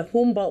to the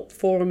Humboldt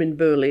Forum in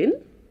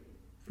Berlin,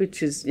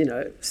 which is,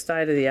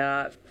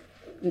 state-of-the-art,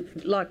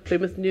 like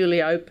Plymouth, newly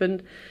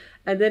opened.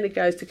 And then it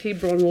goes to Quai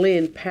Branly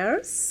in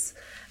Paris.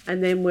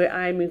 And then we're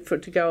aiming for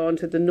it to go on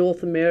to the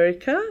North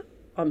America.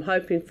 I'm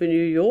hoping for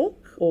New York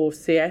or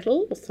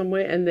Seattle or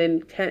somewhere. And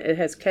then it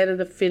has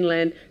Canada,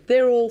 Finland.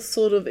 They're all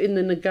sort of in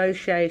the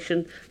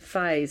negotiation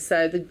phase.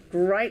 So the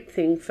great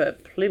thing for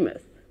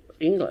Plymouth,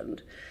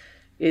 England,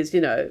 is,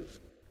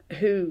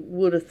 who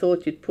would have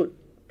thought you'd put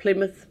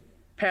Plymouth,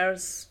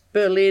 Paris,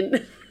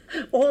 Berlin...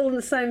 all in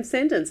the same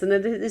sentence, and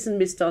it isn't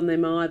missed on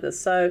them either.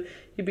 So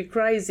you'd be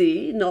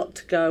crazy not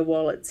to go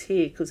while it's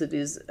here, because it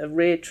is a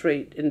rare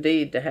treat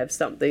indeed to have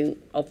something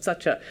of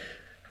such a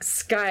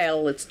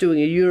scale that's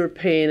doing a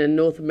European and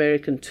North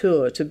American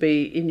tour to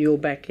be in your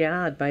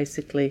backyard,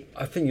 basically.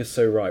 I think you're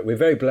so right. We're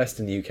very blessed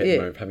in the UK at the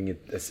moment, having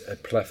a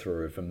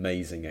plethora of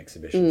amazing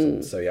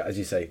exhibitions. So as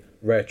you say,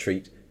 rare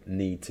treat,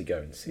 need to go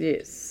and see.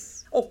 Yes.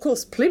 Of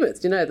course,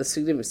 Plymouth, the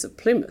significance of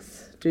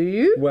Plymouth. Do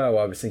you? Well,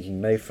 I was thinking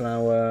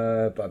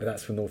Mayflower, but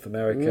that's from North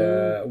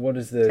America. What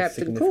is the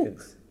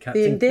significance? Cook.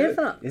 Captain the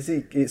Endeavour.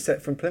 Cook? It's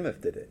set from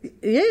Plymouth, did it?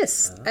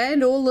 Yes,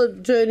 and all the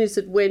journeys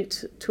that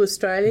went to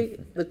Australia,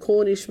 the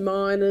Cornish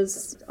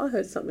miners. I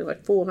heard something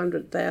like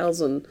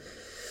 400,000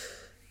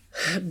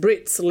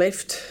 Brits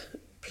left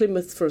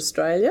Plymouth for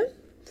Australia.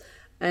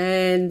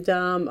 And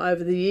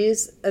over the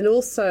years, and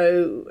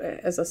also,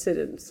 as I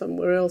said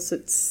somewhere else,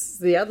 it's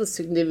the other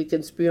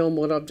significance beyond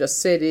what I've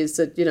just said is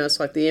that, it's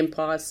like the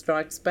Empire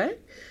Strikes Back.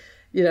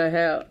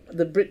 How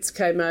the Brits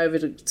came over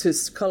to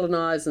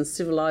colonise and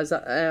civilise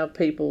our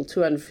people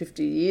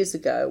 250 years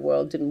ago.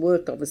 Well, it didn't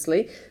work,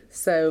 obviously.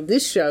 So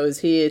this show is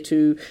here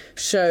to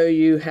show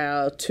you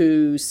how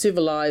to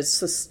civilise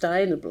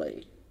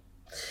sustainably.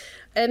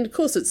 And, of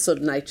course, it's sort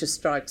of nature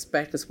strikes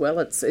back as well.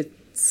 It's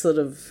sort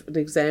of an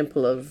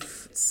example of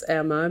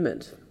our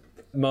moment.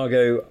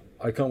 Margot,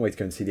 I can't wait to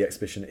go and see the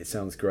exhibition. It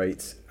sounds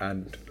great.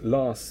 And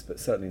last, but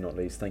certainly not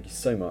least, thank you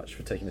so much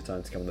for taking the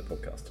time to come on the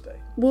podcast today.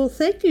 Well,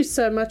 thank you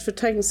so much for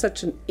taking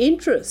such an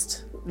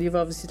interest. You've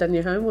obviously done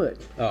your homework.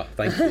 Oh,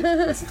 thank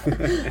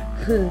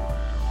you.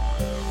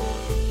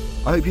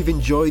 I hope you've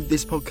enjoyed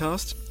this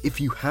podcast. If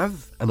you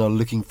have and are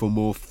looking for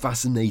more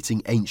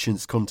fascinating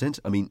ancients content,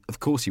 of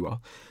course you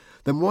are,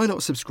 then why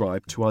not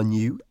subscribe to our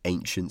new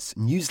Ancients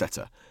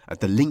newsletter at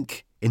the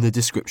link in the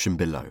description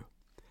below.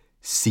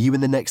 See you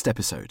in the next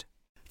episode.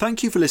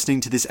 Thank you for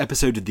listening to this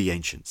episode of The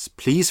Ancients.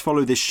 Please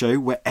follow this show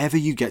wherever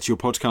you get your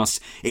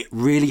podcasts. It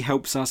really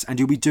helps us and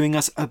you'll be doing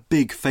us a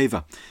big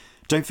favour.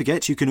 Don't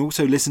forget you can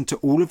also listen to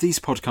all of these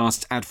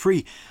podcasts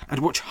ad-free and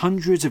watch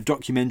hundreds of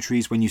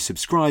documentaries when you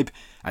subscribe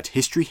at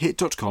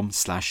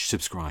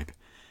historyhit.com/subscribe.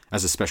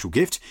 As a special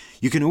gift,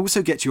 you can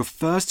also get your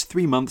first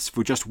 3 months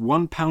for just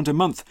 £1 a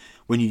month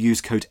when you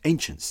use code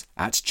ANCIENTS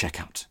at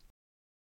checkout.